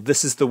 well,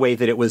 this is the way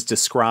that it was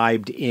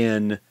described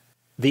in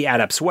the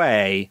Adept's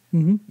Way.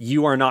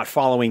 You are not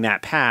following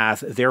that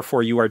path,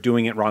 therefore you are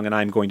doing it wrong, and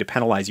I'm going to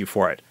penalize you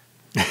for it.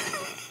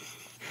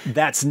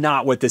 That's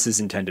not what this is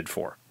intended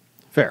for.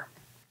 Fair.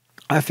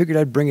 I figured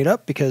I'd bring it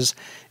up because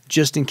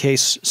just in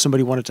case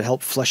somebody wanted to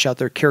help flesh out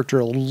their character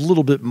a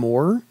little bit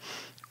more,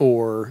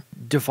 or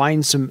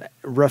define some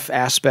rough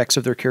aspects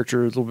of their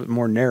character a little bit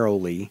more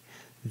narrowly,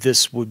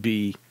 this would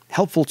be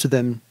helpful to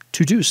them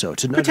to do so,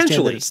 to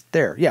understand that it's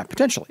there. Yeah,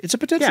 potentially. It's a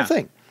potential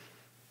thing.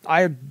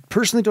 I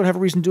personally don't have a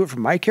reason to do it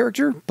for my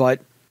character, but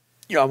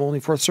I'm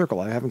only fourth circle.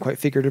 I haven't quite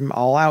figured them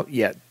all out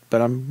yet,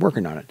 but I'm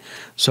working on it.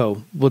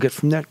 So we'll get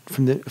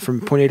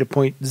from point A to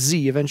point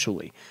Z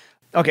eventually.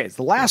 Okay,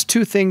 the last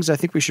two things I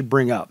think we should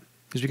bring up,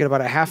 because we got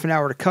about a half an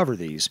hour to cover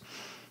these,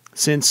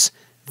 since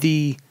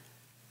the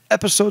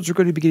episodes we're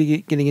going to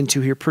be getting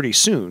into here pretty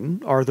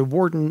soon are the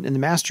Warden and the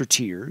Master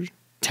tier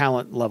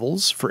talent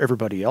levels for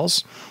everybody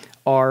else,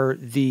 are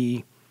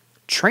the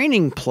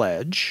Training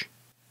Pledge,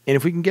 and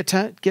if we can get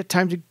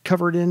time to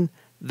cover it in,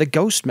 the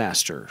Ghost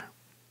Master.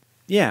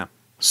 Yeah.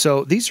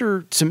 So these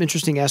are some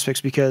interesting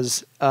aspects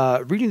because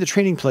reading the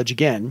Training Pledge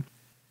again,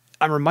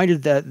 I'm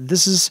reminded that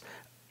this is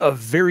a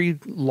very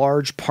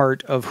large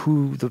part of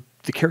who the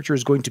character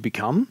is going to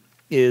become,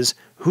 is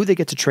who they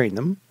get to train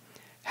them,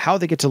 how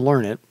they get to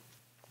learn it,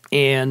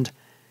 and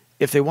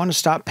if they want to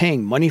stop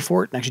paying money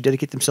for it and actually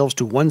dedicate themselves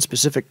to one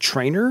specific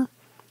trainer,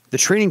 the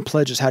Training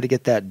Pledge is how to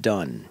get that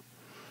done.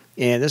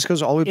 And this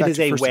goes all the way back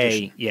to first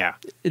edition.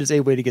 It is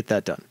a way to get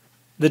that done.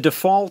 The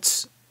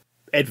default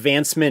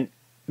advancement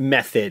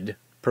method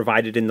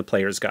provided in the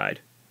player's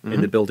guide,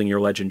 in the Building Your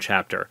Legend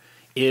chapter,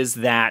 is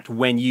that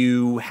when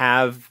you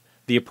have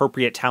the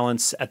appropriate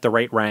talents at the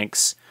right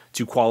ranks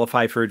to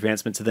qualify for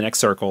advancement to the next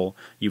circle,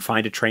 you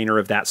find a trainer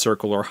of that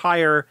circle or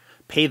higher,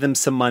 pay them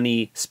some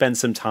money, spend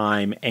some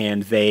time,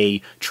 and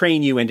they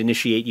train you and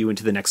initiate you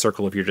into the next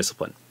circle of your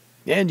discipline.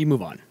 And you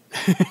move on.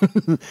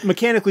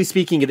 Mechanically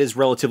speaking, it is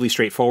relatively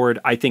straightforward.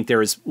 I think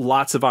there is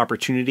lots of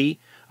opportunity,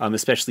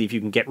 especially if you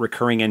can get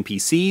recurring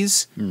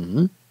NPCs.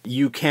 Mm-hmm.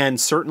 You can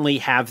certainly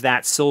have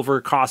that silver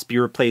cost be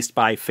replaced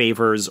by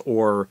favors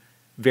or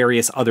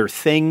various other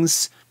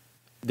things.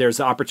 There's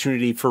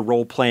opportunity for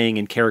role-playing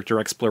and character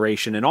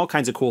exploration and all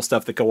kinds of cool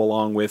stuff that go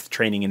along with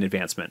training and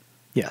advancement.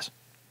 Yes.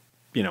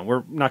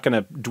 We're not going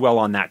to dwell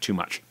on that too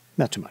much.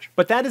 Not too much.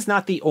 But that is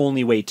not the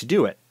only way to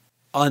do it.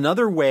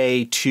 Another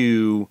way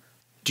to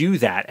do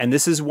that, and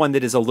this is one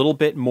that is a little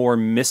bit more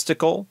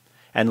mystical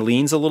and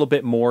leans a little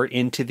bit more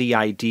into the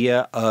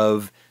idea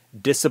of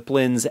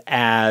disciplines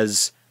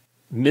as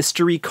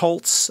mystery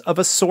cults of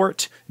a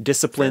sort,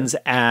 disciplines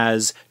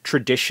as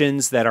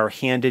traditions that are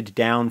handed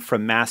down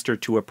from master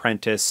to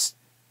apprentice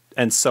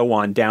and so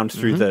on down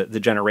through the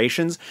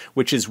generations,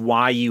 which is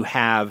why you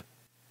have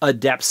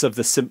adepts of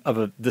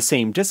the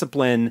same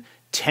discipline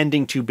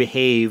tending to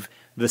behave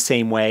the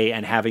same way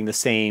and having the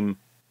same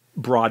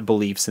broad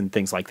beliefs and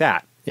things like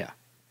that. Yeah.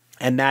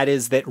 And that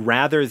is that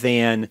rather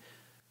than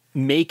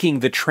making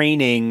the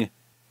training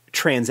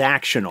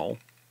transactional,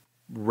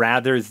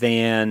 rather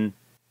than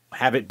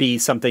have it be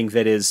something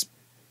that is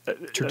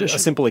a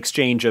simple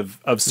exchange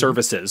of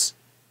services,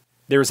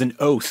 there is an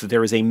oath,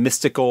 there is a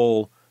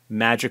mystical,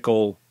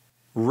 magical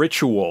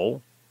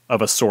ritual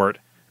of a sort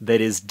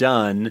that is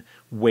done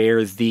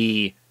where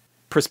the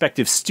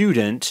prospective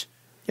student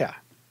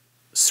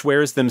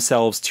swears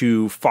themselves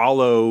to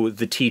follow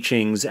the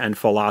teachings and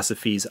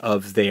philosophies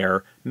of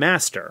their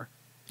master.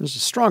 There's a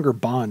stronger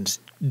bond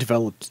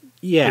developed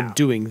in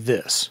doing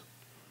this.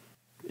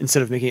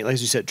 Instead of making it, like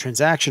you said,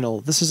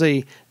 transactional, this is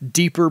a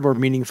deeper, more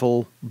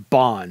meaningful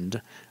bond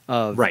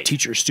of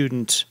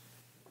teacher-student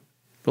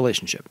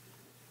relationship.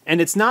 And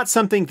it's not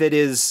something that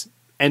is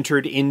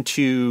entered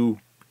into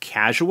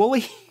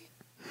casually.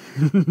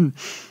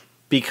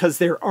 Because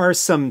there are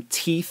some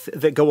teeth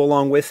that go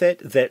along with it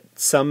that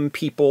some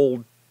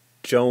people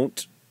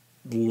don't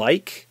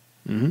like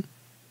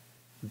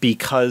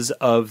because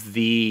of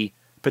the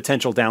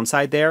potential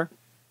downside there.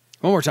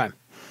 One more time.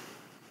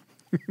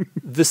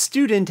 The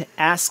student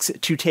asks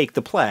to take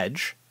the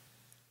pledge,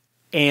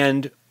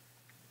 and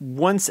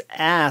once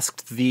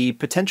asked, the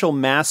potential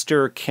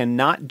master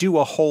cannot do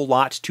a whole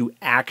lot to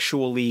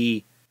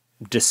actually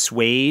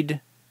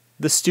dissuade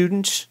the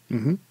student.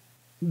 Mm-hmm.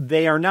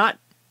 They are not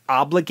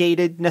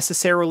obligated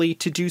necessarily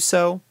to do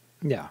so.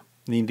 Yeah.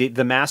 I mean,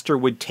 the master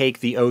would take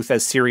the oath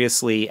as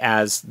seriously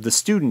as the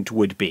student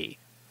would be.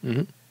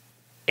 Mm-hmm.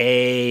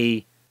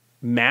 A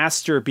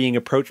master being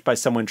approached by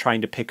someone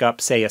trying to pick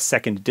up, say, a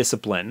second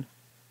discipline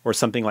or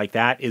something like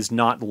that is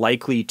not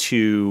likely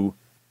to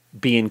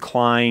be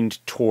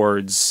inclined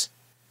towards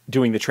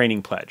doing the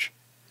training pledge.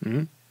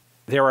 Mm-hmm.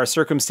 There are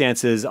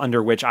circumstances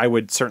under which I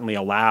would certainly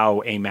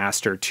allow a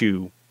master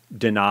to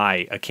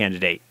deny a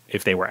candidate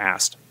if they were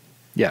asked.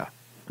 Yeah.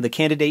 The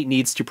candidate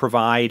needs to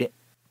provide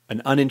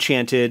an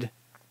unenchanted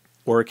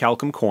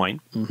orichalcum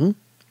coin. Mm-hmm.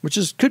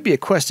 Which could be a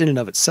quest in and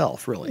of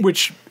itself, really.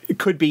 Which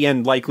could be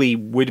and likely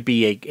would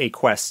be a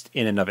quest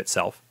in and of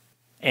itself.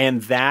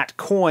 And that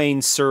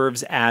coin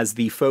serves as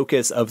the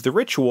focus of the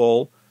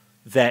ritual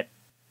that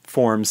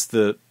forms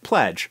the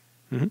pledge.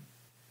 Mm-hmm.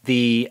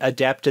 The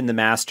adept and the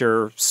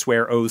master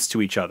swear oaths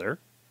to each other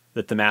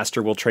that the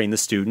master will train the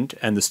student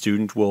and the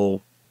student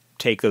will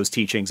take those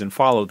teachings and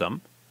follow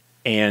them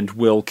and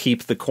will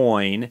keep the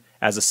coin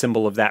as a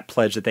symbol of that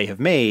pledge that they have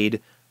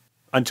made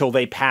until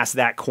they pass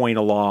that coin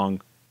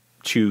along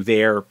to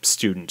their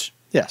student.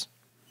 Yes.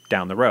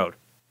 down the road.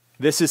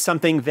 This is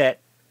something that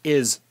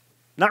is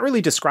not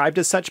really described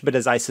as such, but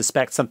as I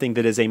suspect something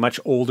that is a much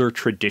older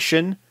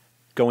tradition,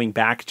 going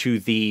back to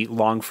the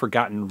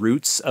long-forgotten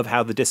roots of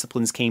how the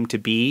disciplines came to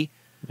be,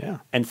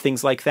 and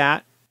things like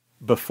that,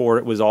 before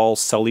it was all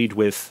sullied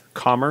with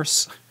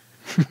commerce.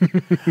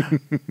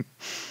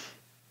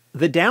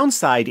 The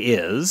downside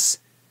is,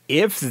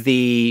 if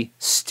the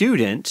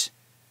student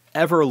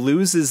ever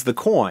loses the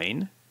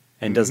coin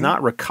and does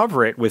not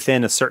recover it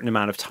within a certain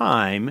amount of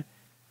time,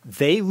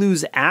 they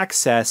lose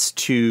access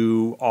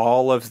to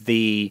all of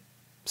the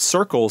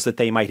circles that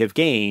they might have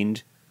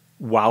gained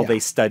while they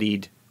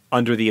studied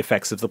under the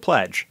effects of the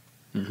pledge.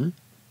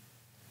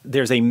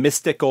 There's a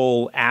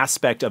mystical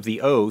aspect of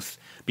the oath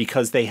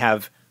because they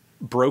have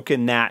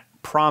broken that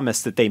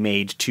promise that they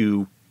made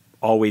to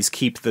always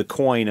keep the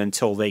coin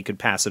until they could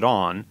pass it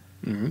on,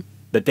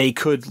 that they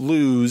could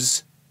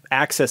lose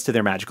access to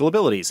their magical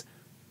abilities.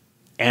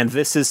 And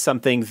this is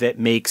something that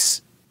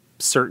makes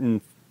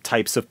certain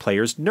types of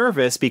players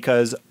nervous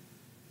because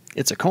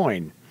it's a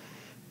coin.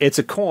 It's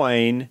a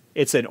coin.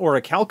 It's an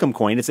orichalcum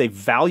coin. It's a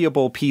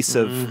valuable piece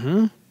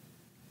of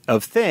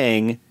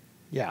thing.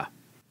 Yeah.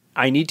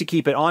 I need to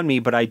keep it on me,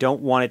 but I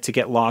don't want it to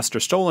get lost or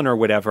stolen or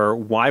whatever.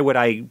 Why would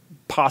I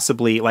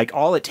possibly, like,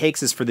 all it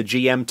takes is for the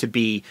GM to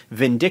be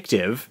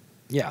vindictive.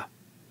 Yeah.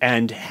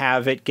 And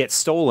have it get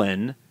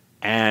stolen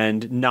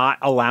and not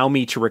allow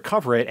me to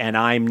recover it, and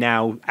I'm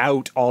now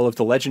out all of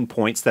the legend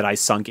points that I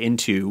sunk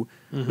into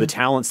the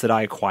talents that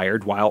I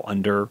acquired while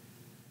under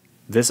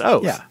this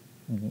oath. Yeah.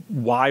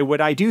 Why would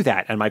I do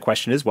that? And my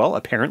question is, well,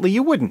 apparently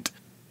you wouldn't.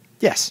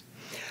 Yes.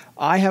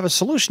 I have a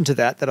solution to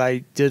that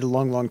I did a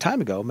long, long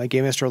time ago. My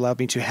Game Master allowed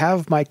me to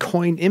have my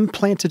coin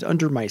implanted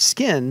under my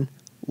skin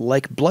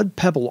like blood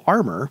pebble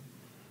armor,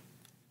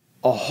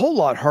 a whole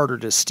lot harder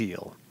to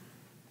steal.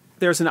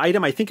 There's an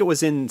item, I think it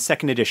was in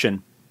 2nd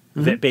edition,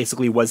 that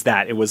basically was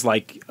that. It was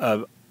like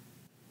a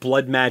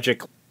blood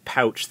magic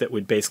pouch that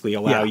would basically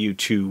allow you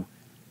to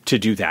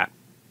do that.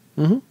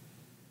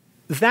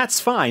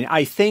 That's fine.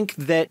 I think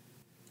that,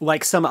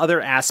 like some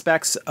other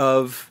aspects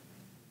of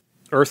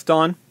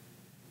Earthdawn,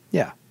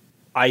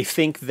 I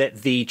think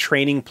that the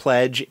training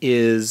pledge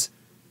is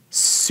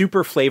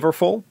super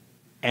flavorful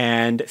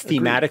and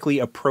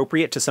thematically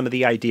appropriate to some of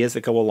the ideas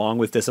that go along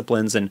with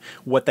disciplines and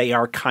what they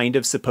are kind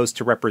of supposed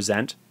to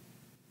represent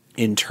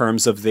in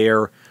terms of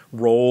their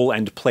role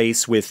and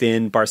place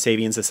within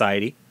Barsavian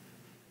society,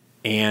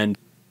 and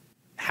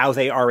how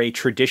they are a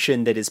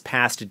tradition that is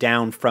passed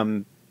down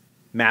from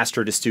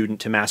master to student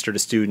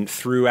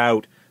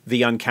throughout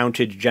the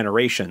uncounted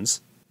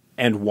generations,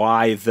 and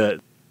why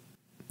the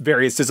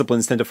various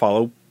disciplines tend to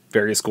follow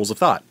various schools of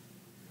thought.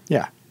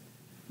 Yeah.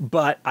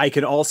 But I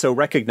can also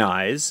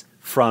recognize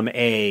from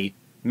a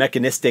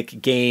mechanistic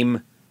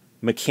game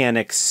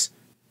mechanics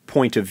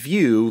point of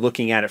view,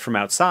 looking at it from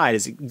outside,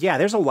 is,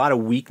 there's a lot of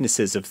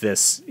weaknesses of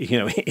this,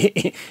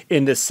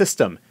 in this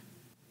system.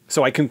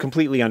 So I can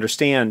completely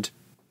understand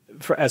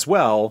as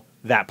well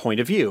that point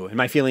of view. And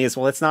my feeling is,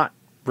 well, it's not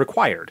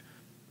required.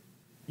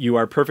 You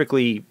are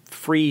perfectly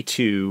free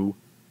to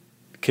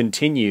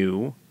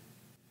continue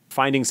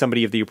finding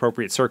somebody of the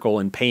appropriate circle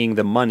and paying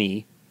them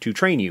money to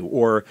train you,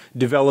 or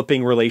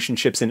developing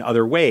relationships in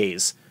other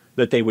ways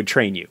that they would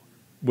train you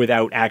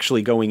without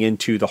actually going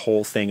into the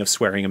whole thing of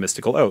swearing a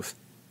mystical oath.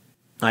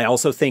 I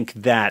also think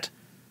that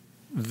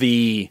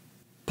the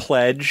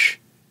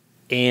pledge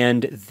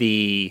and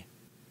the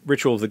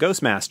ritual of the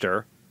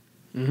Ghostmaster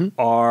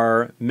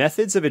are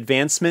methods of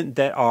advancement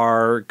that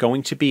are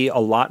going to be a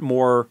lot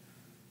more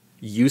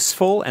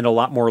useful and a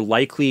lot more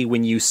likely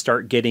when you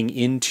start getting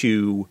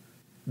into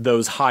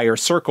those higher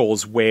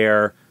circles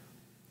where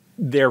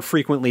there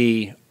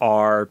frequently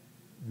are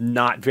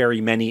not very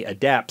many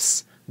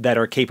adepts that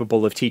are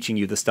capable of teaching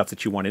you the stuff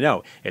that you want to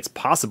know. It's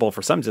possible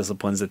for some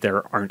disciplines that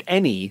there aren't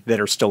any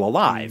that are still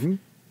alive.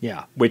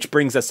 Yeah. Which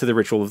brings us to the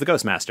ritual of the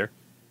Ghostmaster.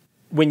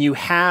 When you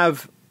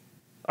have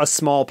a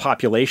small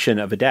population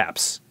of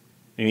adepts,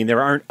 I mean,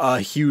 there aren't a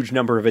huge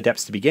number of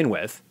adepts to begin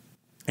with,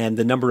 and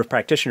the number of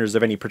practitioners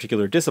of any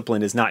particular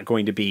discipline is not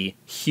going to be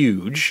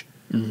huge,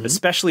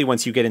 especially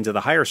once you get into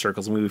the higher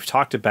circles. And we've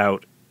talked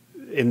about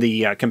in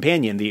the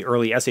companion, the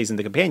early essays in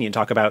the companion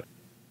talk about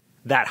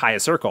that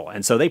highest circle.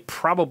 And so they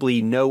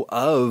probably know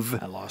of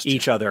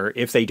each other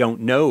if they don't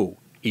know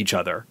each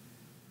other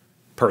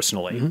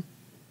personally.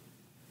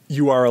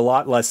 You are a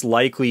lot less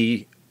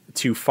likely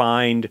to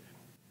find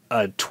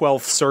a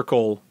 12th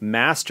circle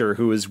master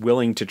who is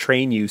willing to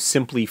train you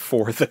simply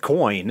for the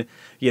coin.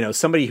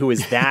 Somebody who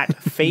is that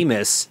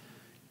famous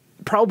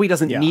probably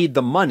doesn't need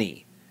the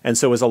money, and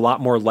so is a lot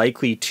more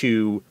likely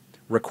to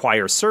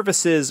require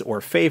services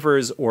or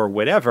favors or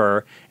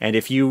whatever. And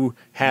if you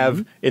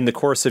have, in the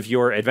course of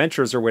your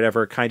adventures or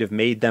whatever, kind of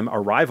made them a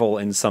rival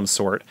in some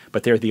sort,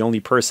 but they're the only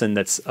person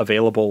that's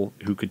available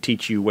who could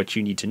teach you what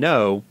you need to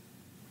know.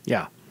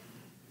 Yeah.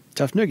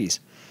 Tough noogies.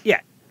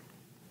 Yeah.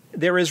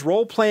 There is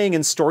role-playing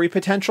and story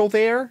potential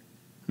there,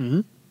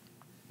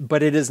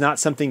 but it is not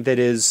something that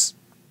is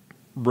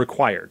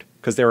required,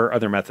 because there are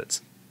other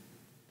methods.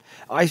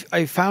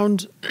 I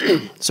found,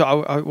 so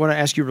I want to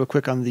ask you real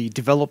quick on the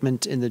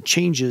development and the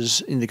changes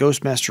in the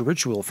Ghostmaster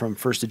ritual from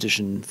first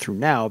edition through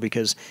now,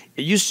 because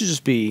it used to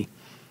just be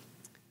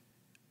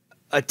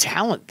a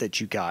talent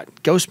that you got,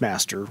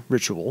 Ghostmaster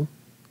ritual,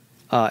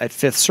 at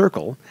fifth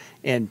circle,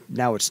 and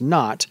now it's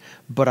not.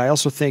 But I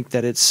also think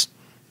that it's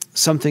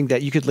something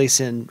that you could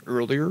lace in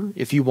earlier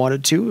if you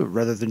wanted to,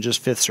 rather than just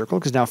fifth circle,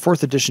 because now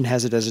fourth edition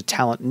has it as a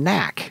talent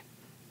knack.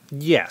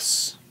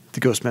 Yes. The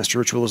Ghostmaster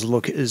ritual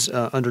is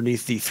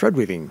underneath the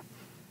threadweaving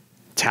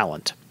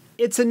talent.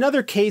 It's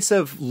another case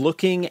of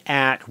looking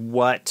at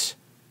what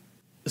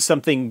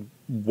something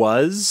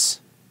was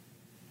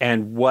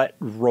and what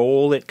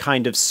role it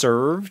kind of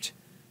served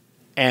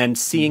and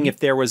seeing if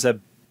there was a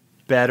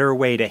better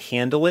way to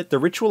handle it. The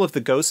ritual of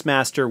the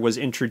Ghostmaster was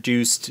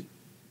introduced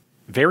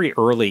very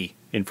early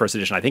in first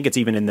edition. I think it's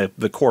even in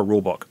the core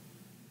rulebook,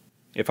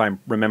 if I'm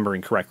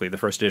remembering correctly, the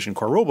first edition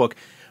core rulebook,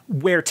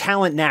 where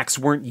talent knacks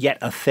weren't yet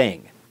a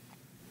thing.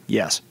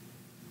 Yes.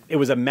 It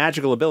was a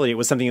magical ability. It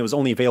was something that was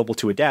only available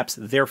to adepts.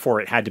 Therefore,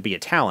 it had to be a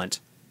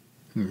talent.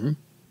 Mm-hmm.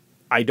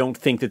 I don't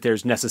think that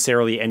there's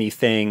necessarily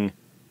anything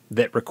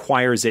that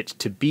requires it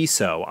to be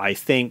so. I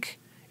think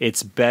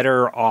it's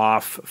better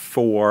off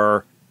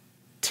for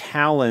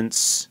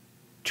talents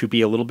to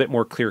be a little bit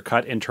more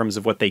clear-cut in terms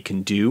of what they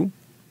can do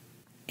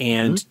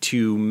and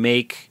to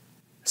make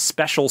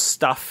special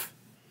stuff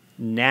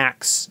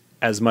knacks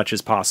as much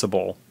as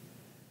possible,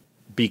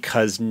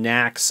 because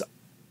knacks,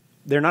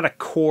 they're not a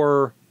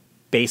core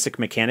basic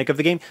mechanic of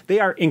the game. They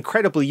are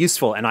incredibly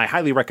useful, and I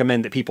highly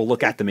recommend that people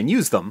look at them and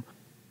use them.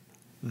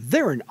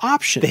 They're an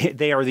option.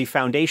 They are the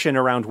foundation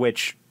around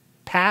which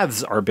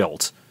paths are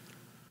built.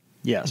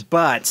 Yes.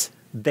 But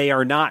they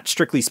are not,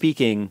 strictly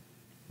speaking,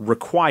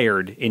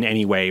 required in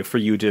any way for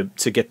you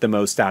to get the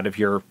most out of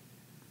your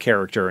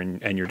character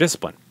and your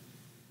discipline.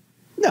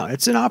 No,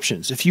 it's an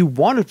option. If you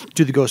want to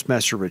do the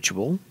Ghostmaster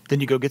ritual, then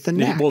you go get the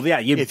knack. Well, yeah,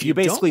 you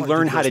basically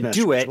learn how to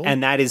do it, ritual,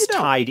 and that is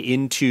tied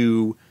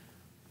into,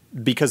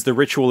 because the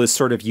ritual is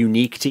sort of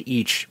unique to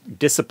each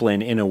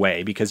discipline in a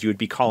way, because you would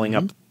be calling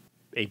up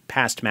a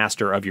past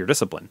master of your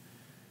discipline.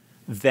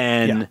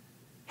 Then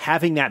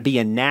having that be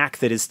a knack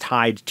that is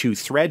tied to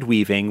thread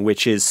weaving,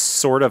 which is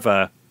sort of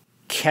a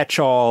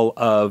catch-all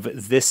of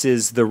this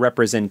is the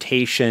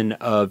representation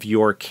of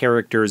your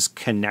character's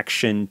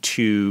connection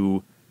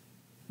to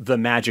the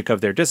magic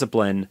of their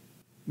discipline,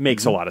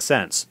 makes a lot of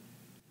sense.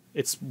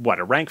 It's what,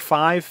 a rank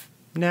 5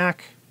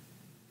 knack?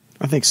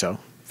 I think so.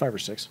 5 or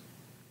 6.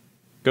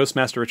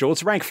 Ghostmaster ritual.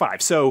 It's rank 5.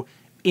 So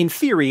in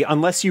theory,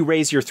 unless you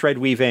raise your thread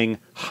weaving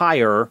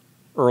higher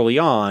early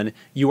on,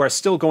 you are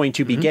still going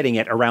to be getting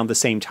it around the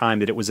same time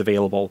that it was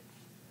available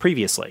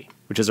previously,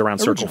 which is around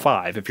circle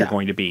 5 if you're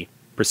going to be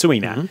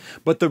pursuing that.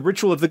 But the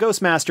ritual of the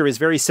Ghostmaster is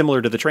very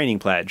similar to the training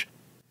pledge.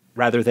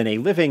 Rather than a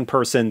living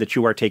person that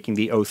you are taking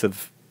the oath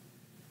of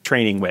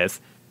training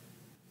with,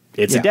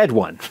 it's a dead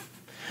one.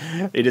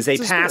 It is a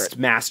past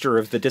master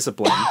of the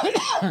discipline.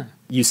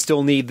 You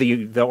still need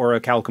the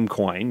orichalcum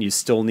coin. You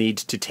still need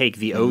to take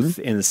the oath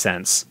in a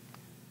sense.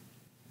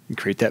 And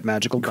create that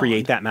magical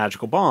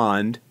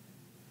bond.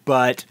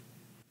 But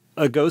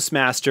a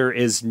Ghostmaster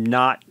is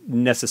not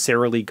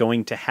necessarily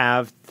going to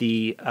have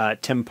the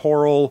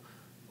temporal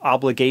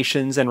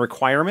obligations and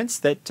requirements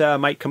that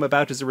might come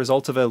about as a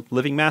result of a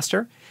living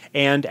master.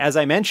 And as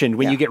I mentioned,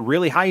 when you get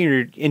really high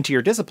into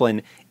your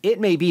discipline, it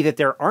may be that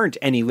there aren't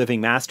any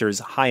living masters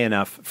high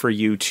enough for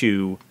you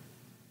to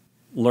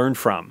learn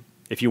from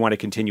if you want to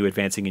continue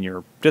advancing in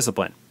your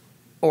discipline.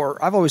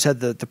 Or I've always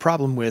had the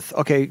problem with,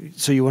 okay,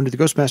 so you want to do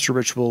the Ghostmaster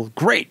ritual,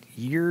 great.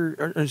 You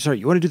want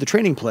to do the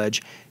training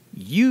pledge.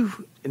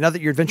 Now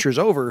that your adventure is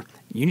over,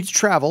 you need to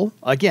travel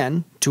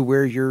again to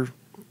where your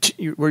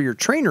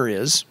trainer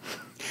is,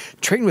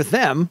 train with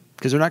them,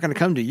 because they're not going to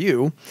come to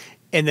you,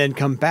 and then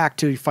come back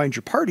to find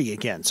your party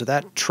again. So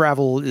that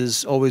travel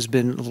has always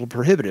been a little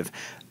prohibitive.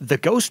 The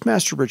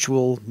Ghostmaster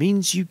ritual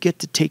means you get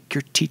to take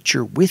your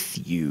teacher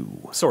with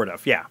you. Sort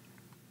of, yeah.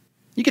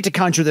 You get to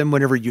conjure them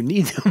whenever you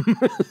need them.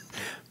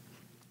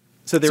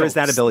 So there is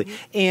that ability.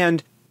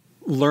 And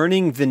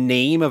learning the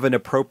name of an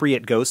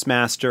appropriate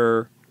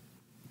Ghostmaster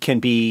can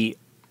be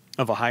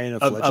of a high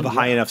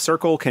enough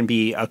circle, can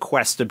be a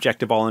quest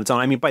objective all on its own.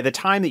 I mean, by the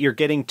time that you're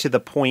getting to the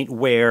point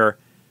where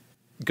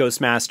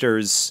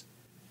Ghostmasters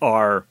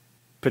are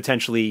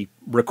potentially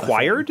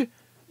required,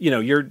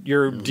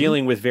 you're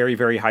dealing with very,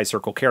 very high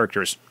circle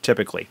characters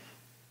typically.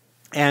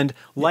 And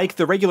like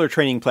the regular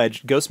training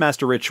pledge,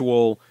 Ghostmaster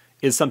ritual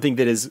is something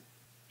that is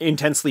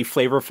intensely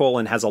flavorful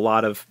and has a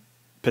lot of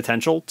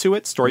potential to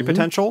it, story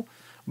potential,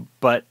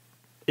 but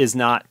is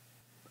not,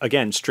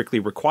 again, strictly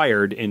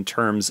required in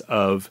terms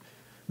of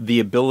the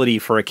ability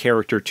for a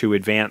character to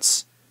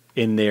advance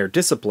in their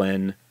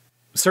discipline,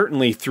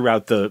 certainly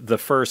throughout the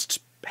first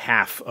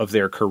half of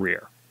their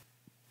career.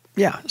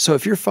 Yeah, so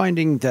if you're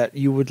finding that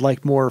you would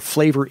like more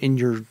flavor in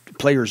your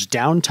player's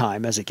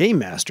downtime as a game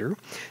master,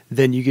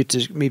 then you get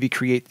to maybe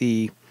create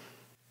the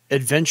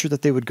adventure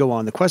that they would go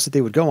on, the quest that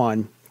they would go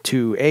on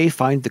to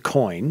find the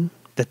coin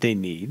that they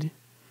need,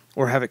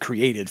 or have it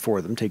created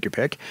for them, take your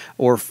pick,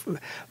 or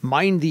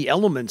mine the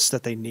elements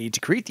that they need to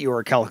create the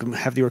orichalcum,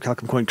 have the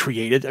orichalcum coin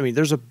created. I mean,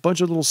 there's a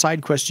bunch of little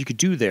side quests you could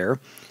do there.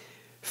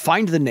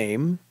 Find the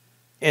name,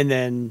 and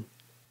then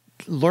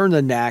learn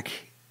the knack,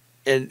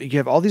 and you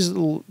have all these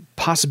little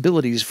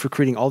possibilities for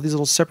creating all these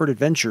little separate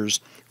adventures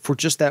for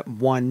just that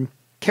one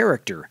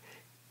character.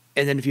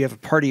 And then if you have a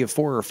party of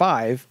 4 or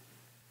 5,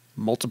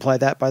 multiply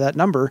that by that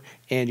number,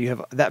 and you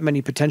have that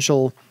many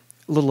potential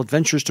little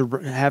adventures to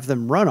have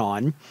them run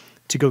on,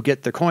 to go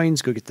get the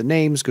coins, go get the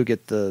names, go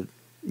get the,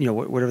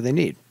 whatever they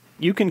need.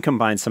 You can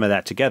combine some of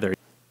that together.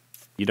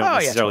 You don't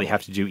necessarily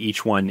have to do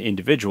each one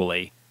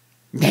individually.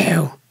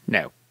 No.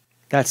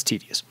 That's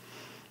tedious.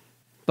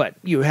 But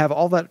you have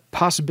all that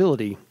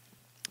possibility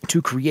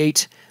to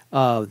create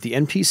the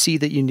NPC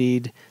that you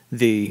need,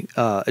 the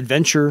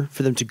adventure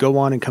for them to go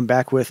on and come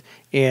back with,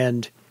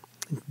 and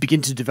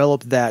begin to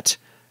develop that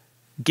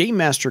game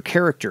master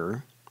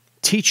character,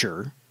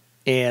 teacher.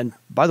 And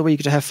by the way, you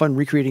get to have fun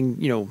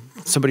recreating,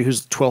 somebody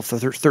who's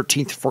 12th or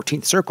 13th,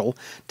 14th circle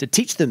to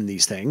teach them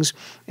these things.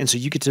 And so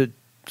you get to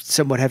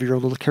somewhat have your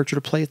own little character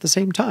to play at the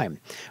same time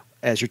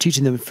as you're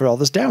teaching them for all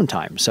this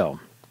downtime. So,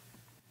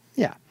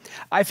 yeah,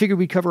 I figured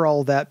we'd cover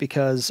all of that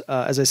because,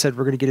 as I said,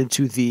 we're going to get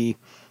into the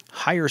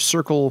higher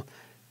circle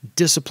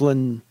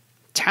discipline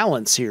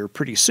talents here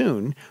pretty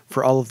soon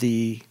for all of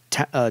the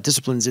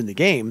disciplines in the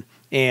game.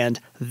 And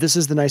this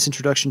is the nice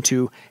introduction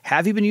to,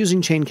 have you been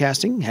using chain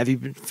casting? Have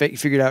you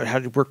figured out how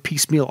to work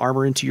piecemeal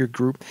armor into your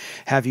group?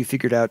 Have you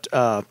figured out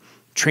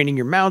training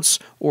your mounts,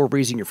 or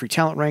raising your free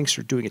talent ranks,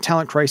 or doing a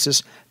talent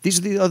crisis? These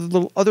are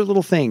the other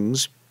little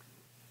things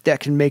that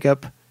can make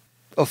up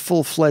a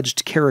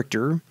full-fledged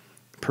character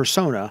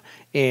persona.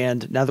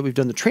 And now that we've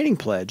done the training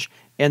pledge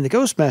and the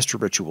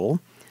Ghostmaster ritual,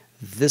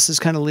 this is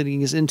kind of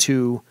leading us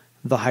into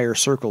the higher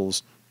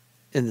circles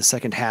in the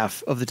second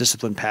half of the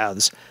discipline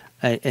paths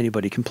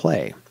anybody can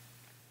play.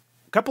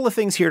 A couple of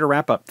things here to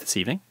wrap up this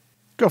evening.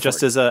 Go for it.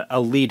 Just as a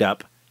lead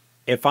up.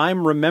 If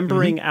I'm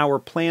remembering our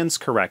plans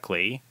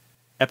correctly,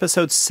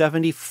 episode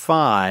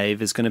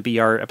 75 is going to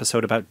be our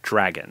episode about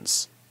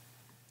dragons.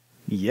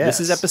 Yes.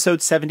 This is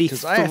episode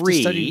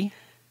 73.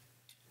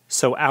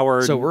 So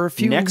our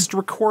next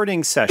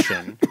recording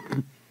session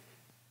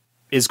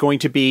is going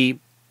to be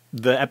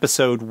the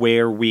episode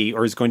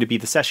is going to be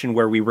the session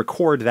where we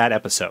record that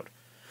episode.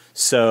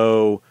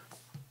 So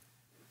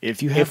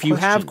if you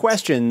have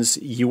questions,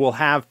 you will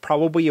have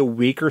probably a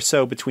week or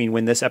so between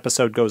when this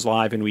episode goes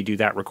live and we do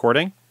that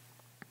recording.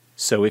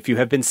 So if you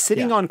have been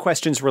sitting on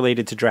questions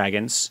related to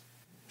dragons,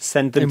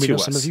 send them to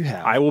us. Some of you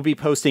have. I will be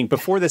posting,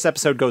 before this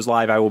episode goes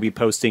live, I will be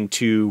posting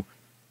to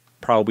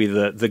probably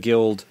the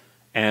guild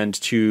and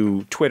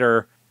to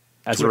Twitter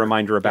as a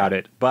reminder about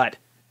it. But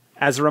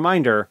as a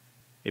reminder,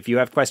 if you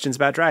have questions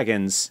about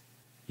dragons,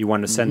 you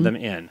want to send them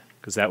in,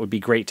 because that would be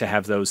great to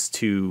have those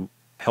to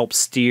help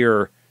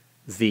steer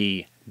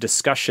the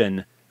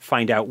discussion,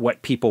 find out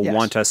what people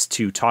want us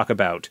to talk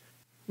about,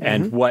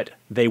 and what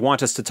they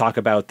want us to talk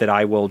about that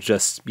I will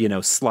just,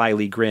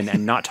 slyly grin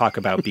and not talk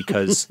about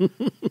because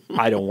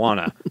I don't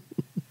wanna.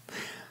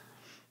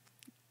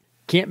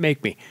 Can't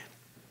make me.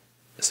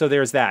 So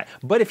there's that.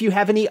 But if you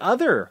have any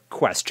other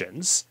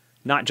questions,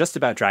 not just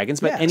about dragons,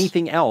 but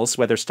anything else,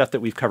 whether stuff that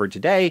we've covered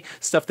today,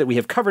 stuff that we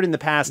have covered in the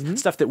past,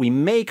 stuff that we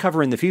may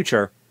cover in the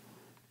future,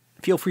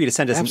 feel free to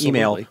send us an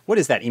email. What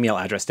is that email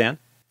address, Dan?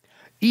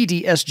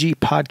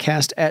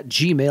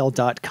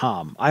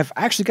 edsgpodcast@gmail.com. I've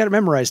actually got it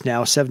memorized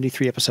now,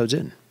 73 episodes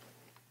in.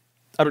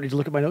 I don't need to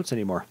look at my notes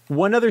anymore.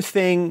 One other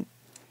thing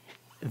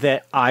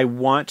that I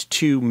want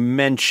to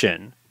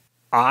mention,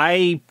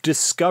 I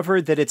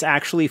discovered that it's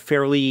actually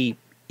fairly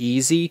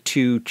easy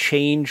to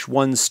change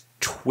one's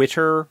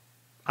Twitter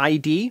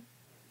ID.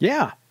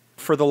 Yeah.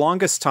 For the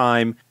longest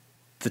time,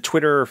 the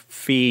Twitter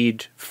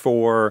feed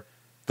for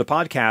the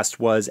podcast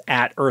was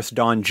at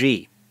Earthdawn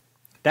G.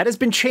 That has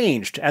been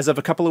changed as of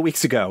a couple of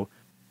weeks ago.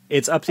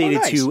 It's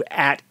updated to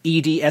at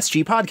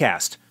EDSG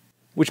Podcast,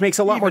 which makes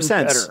a lot more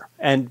sense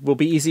and will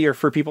be easier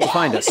for people to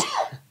find us.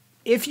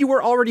 If you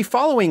were already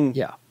following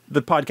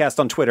the podcast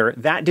on Twitter,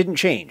 that didn't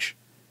change.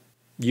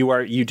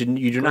 You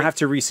do not have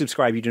to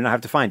resubscribe. You do not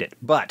have to find it.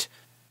 But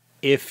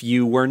if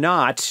you were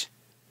not,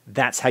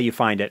 that's how you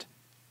find it.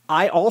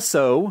 I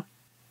also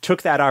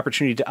took that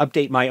opportunity to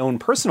update my own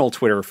personal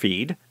Twitter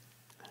feed.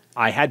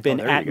 I had been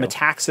at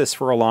Metaxas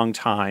for a long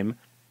time,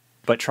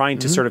 but trying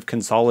to sort of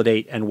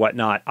consolidate and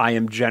whatnot. I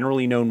am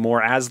generally known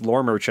more as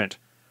Lore Merchant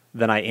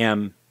than I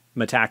am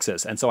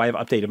Metaxas. And so I have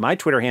updated. My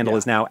Twitter handle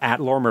is now at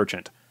Lore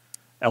Merchant.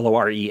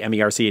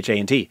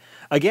 LOREMERCHANT.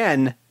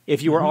 Again,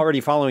 if you were already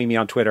following me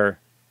on Twitter,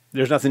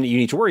 there's nothing that you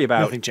need to worry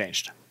about. Nothing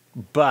changed.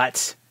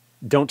 But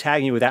don't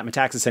tag me with that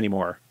Metaxas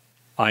anymore.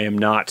 I am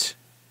not.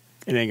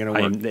 It ain't going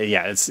to work.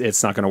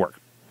 It's not going to work.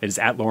 It is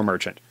at Lore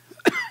Merchant.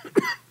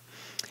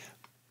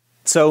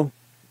 So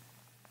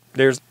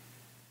there's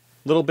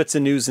little bits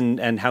of news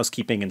and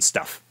housekeeping and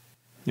stuff.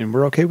 And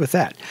we're okay with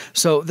that.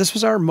 So this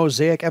was our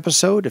Mosaic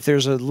episode. If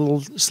there's a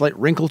little slight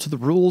wrinkle to the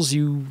rules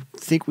you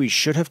think we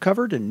should have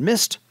covered and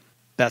missed,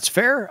 That's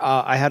fair.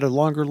 I had a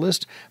longer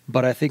list,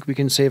 but I think we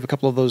can save a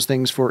couple of those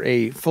things for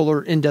a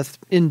fuller,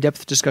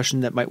 in-depth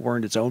discussion that might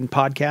warrant its own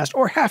podcast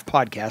or half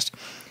podcast.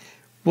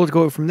 We'll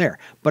go from there.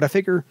 But I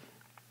figure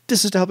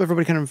this is to help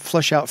everybody kind of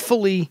flesh out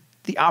fully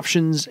the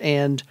options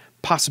and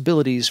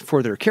possibilities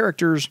for their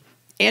characters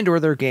and or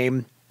their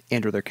game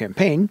and or their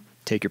campaign.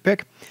 Take your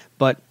pick.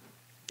 But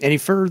any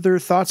further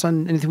thoughts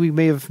on anything we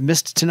may have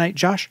missed tonight,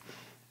 Josh?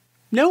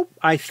 No,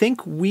 I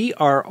think we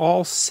are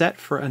all set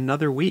for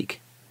another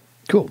week.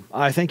 Cool.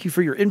 I thank you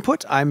for your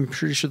input. I'm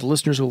pretty sure the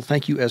listeners will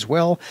thank you as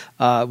well.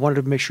 Wanted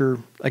to make sure,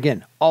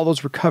 again, all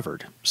those were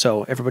covered.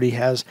 So everybody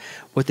has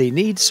what they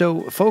need.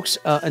 So folks,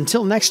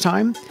 until next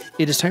time,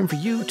 it is time for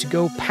you to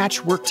go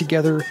patchwork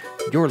together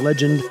your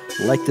legend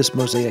like this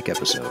Mosaic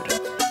episode.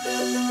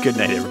 Good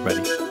night,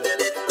 everybody.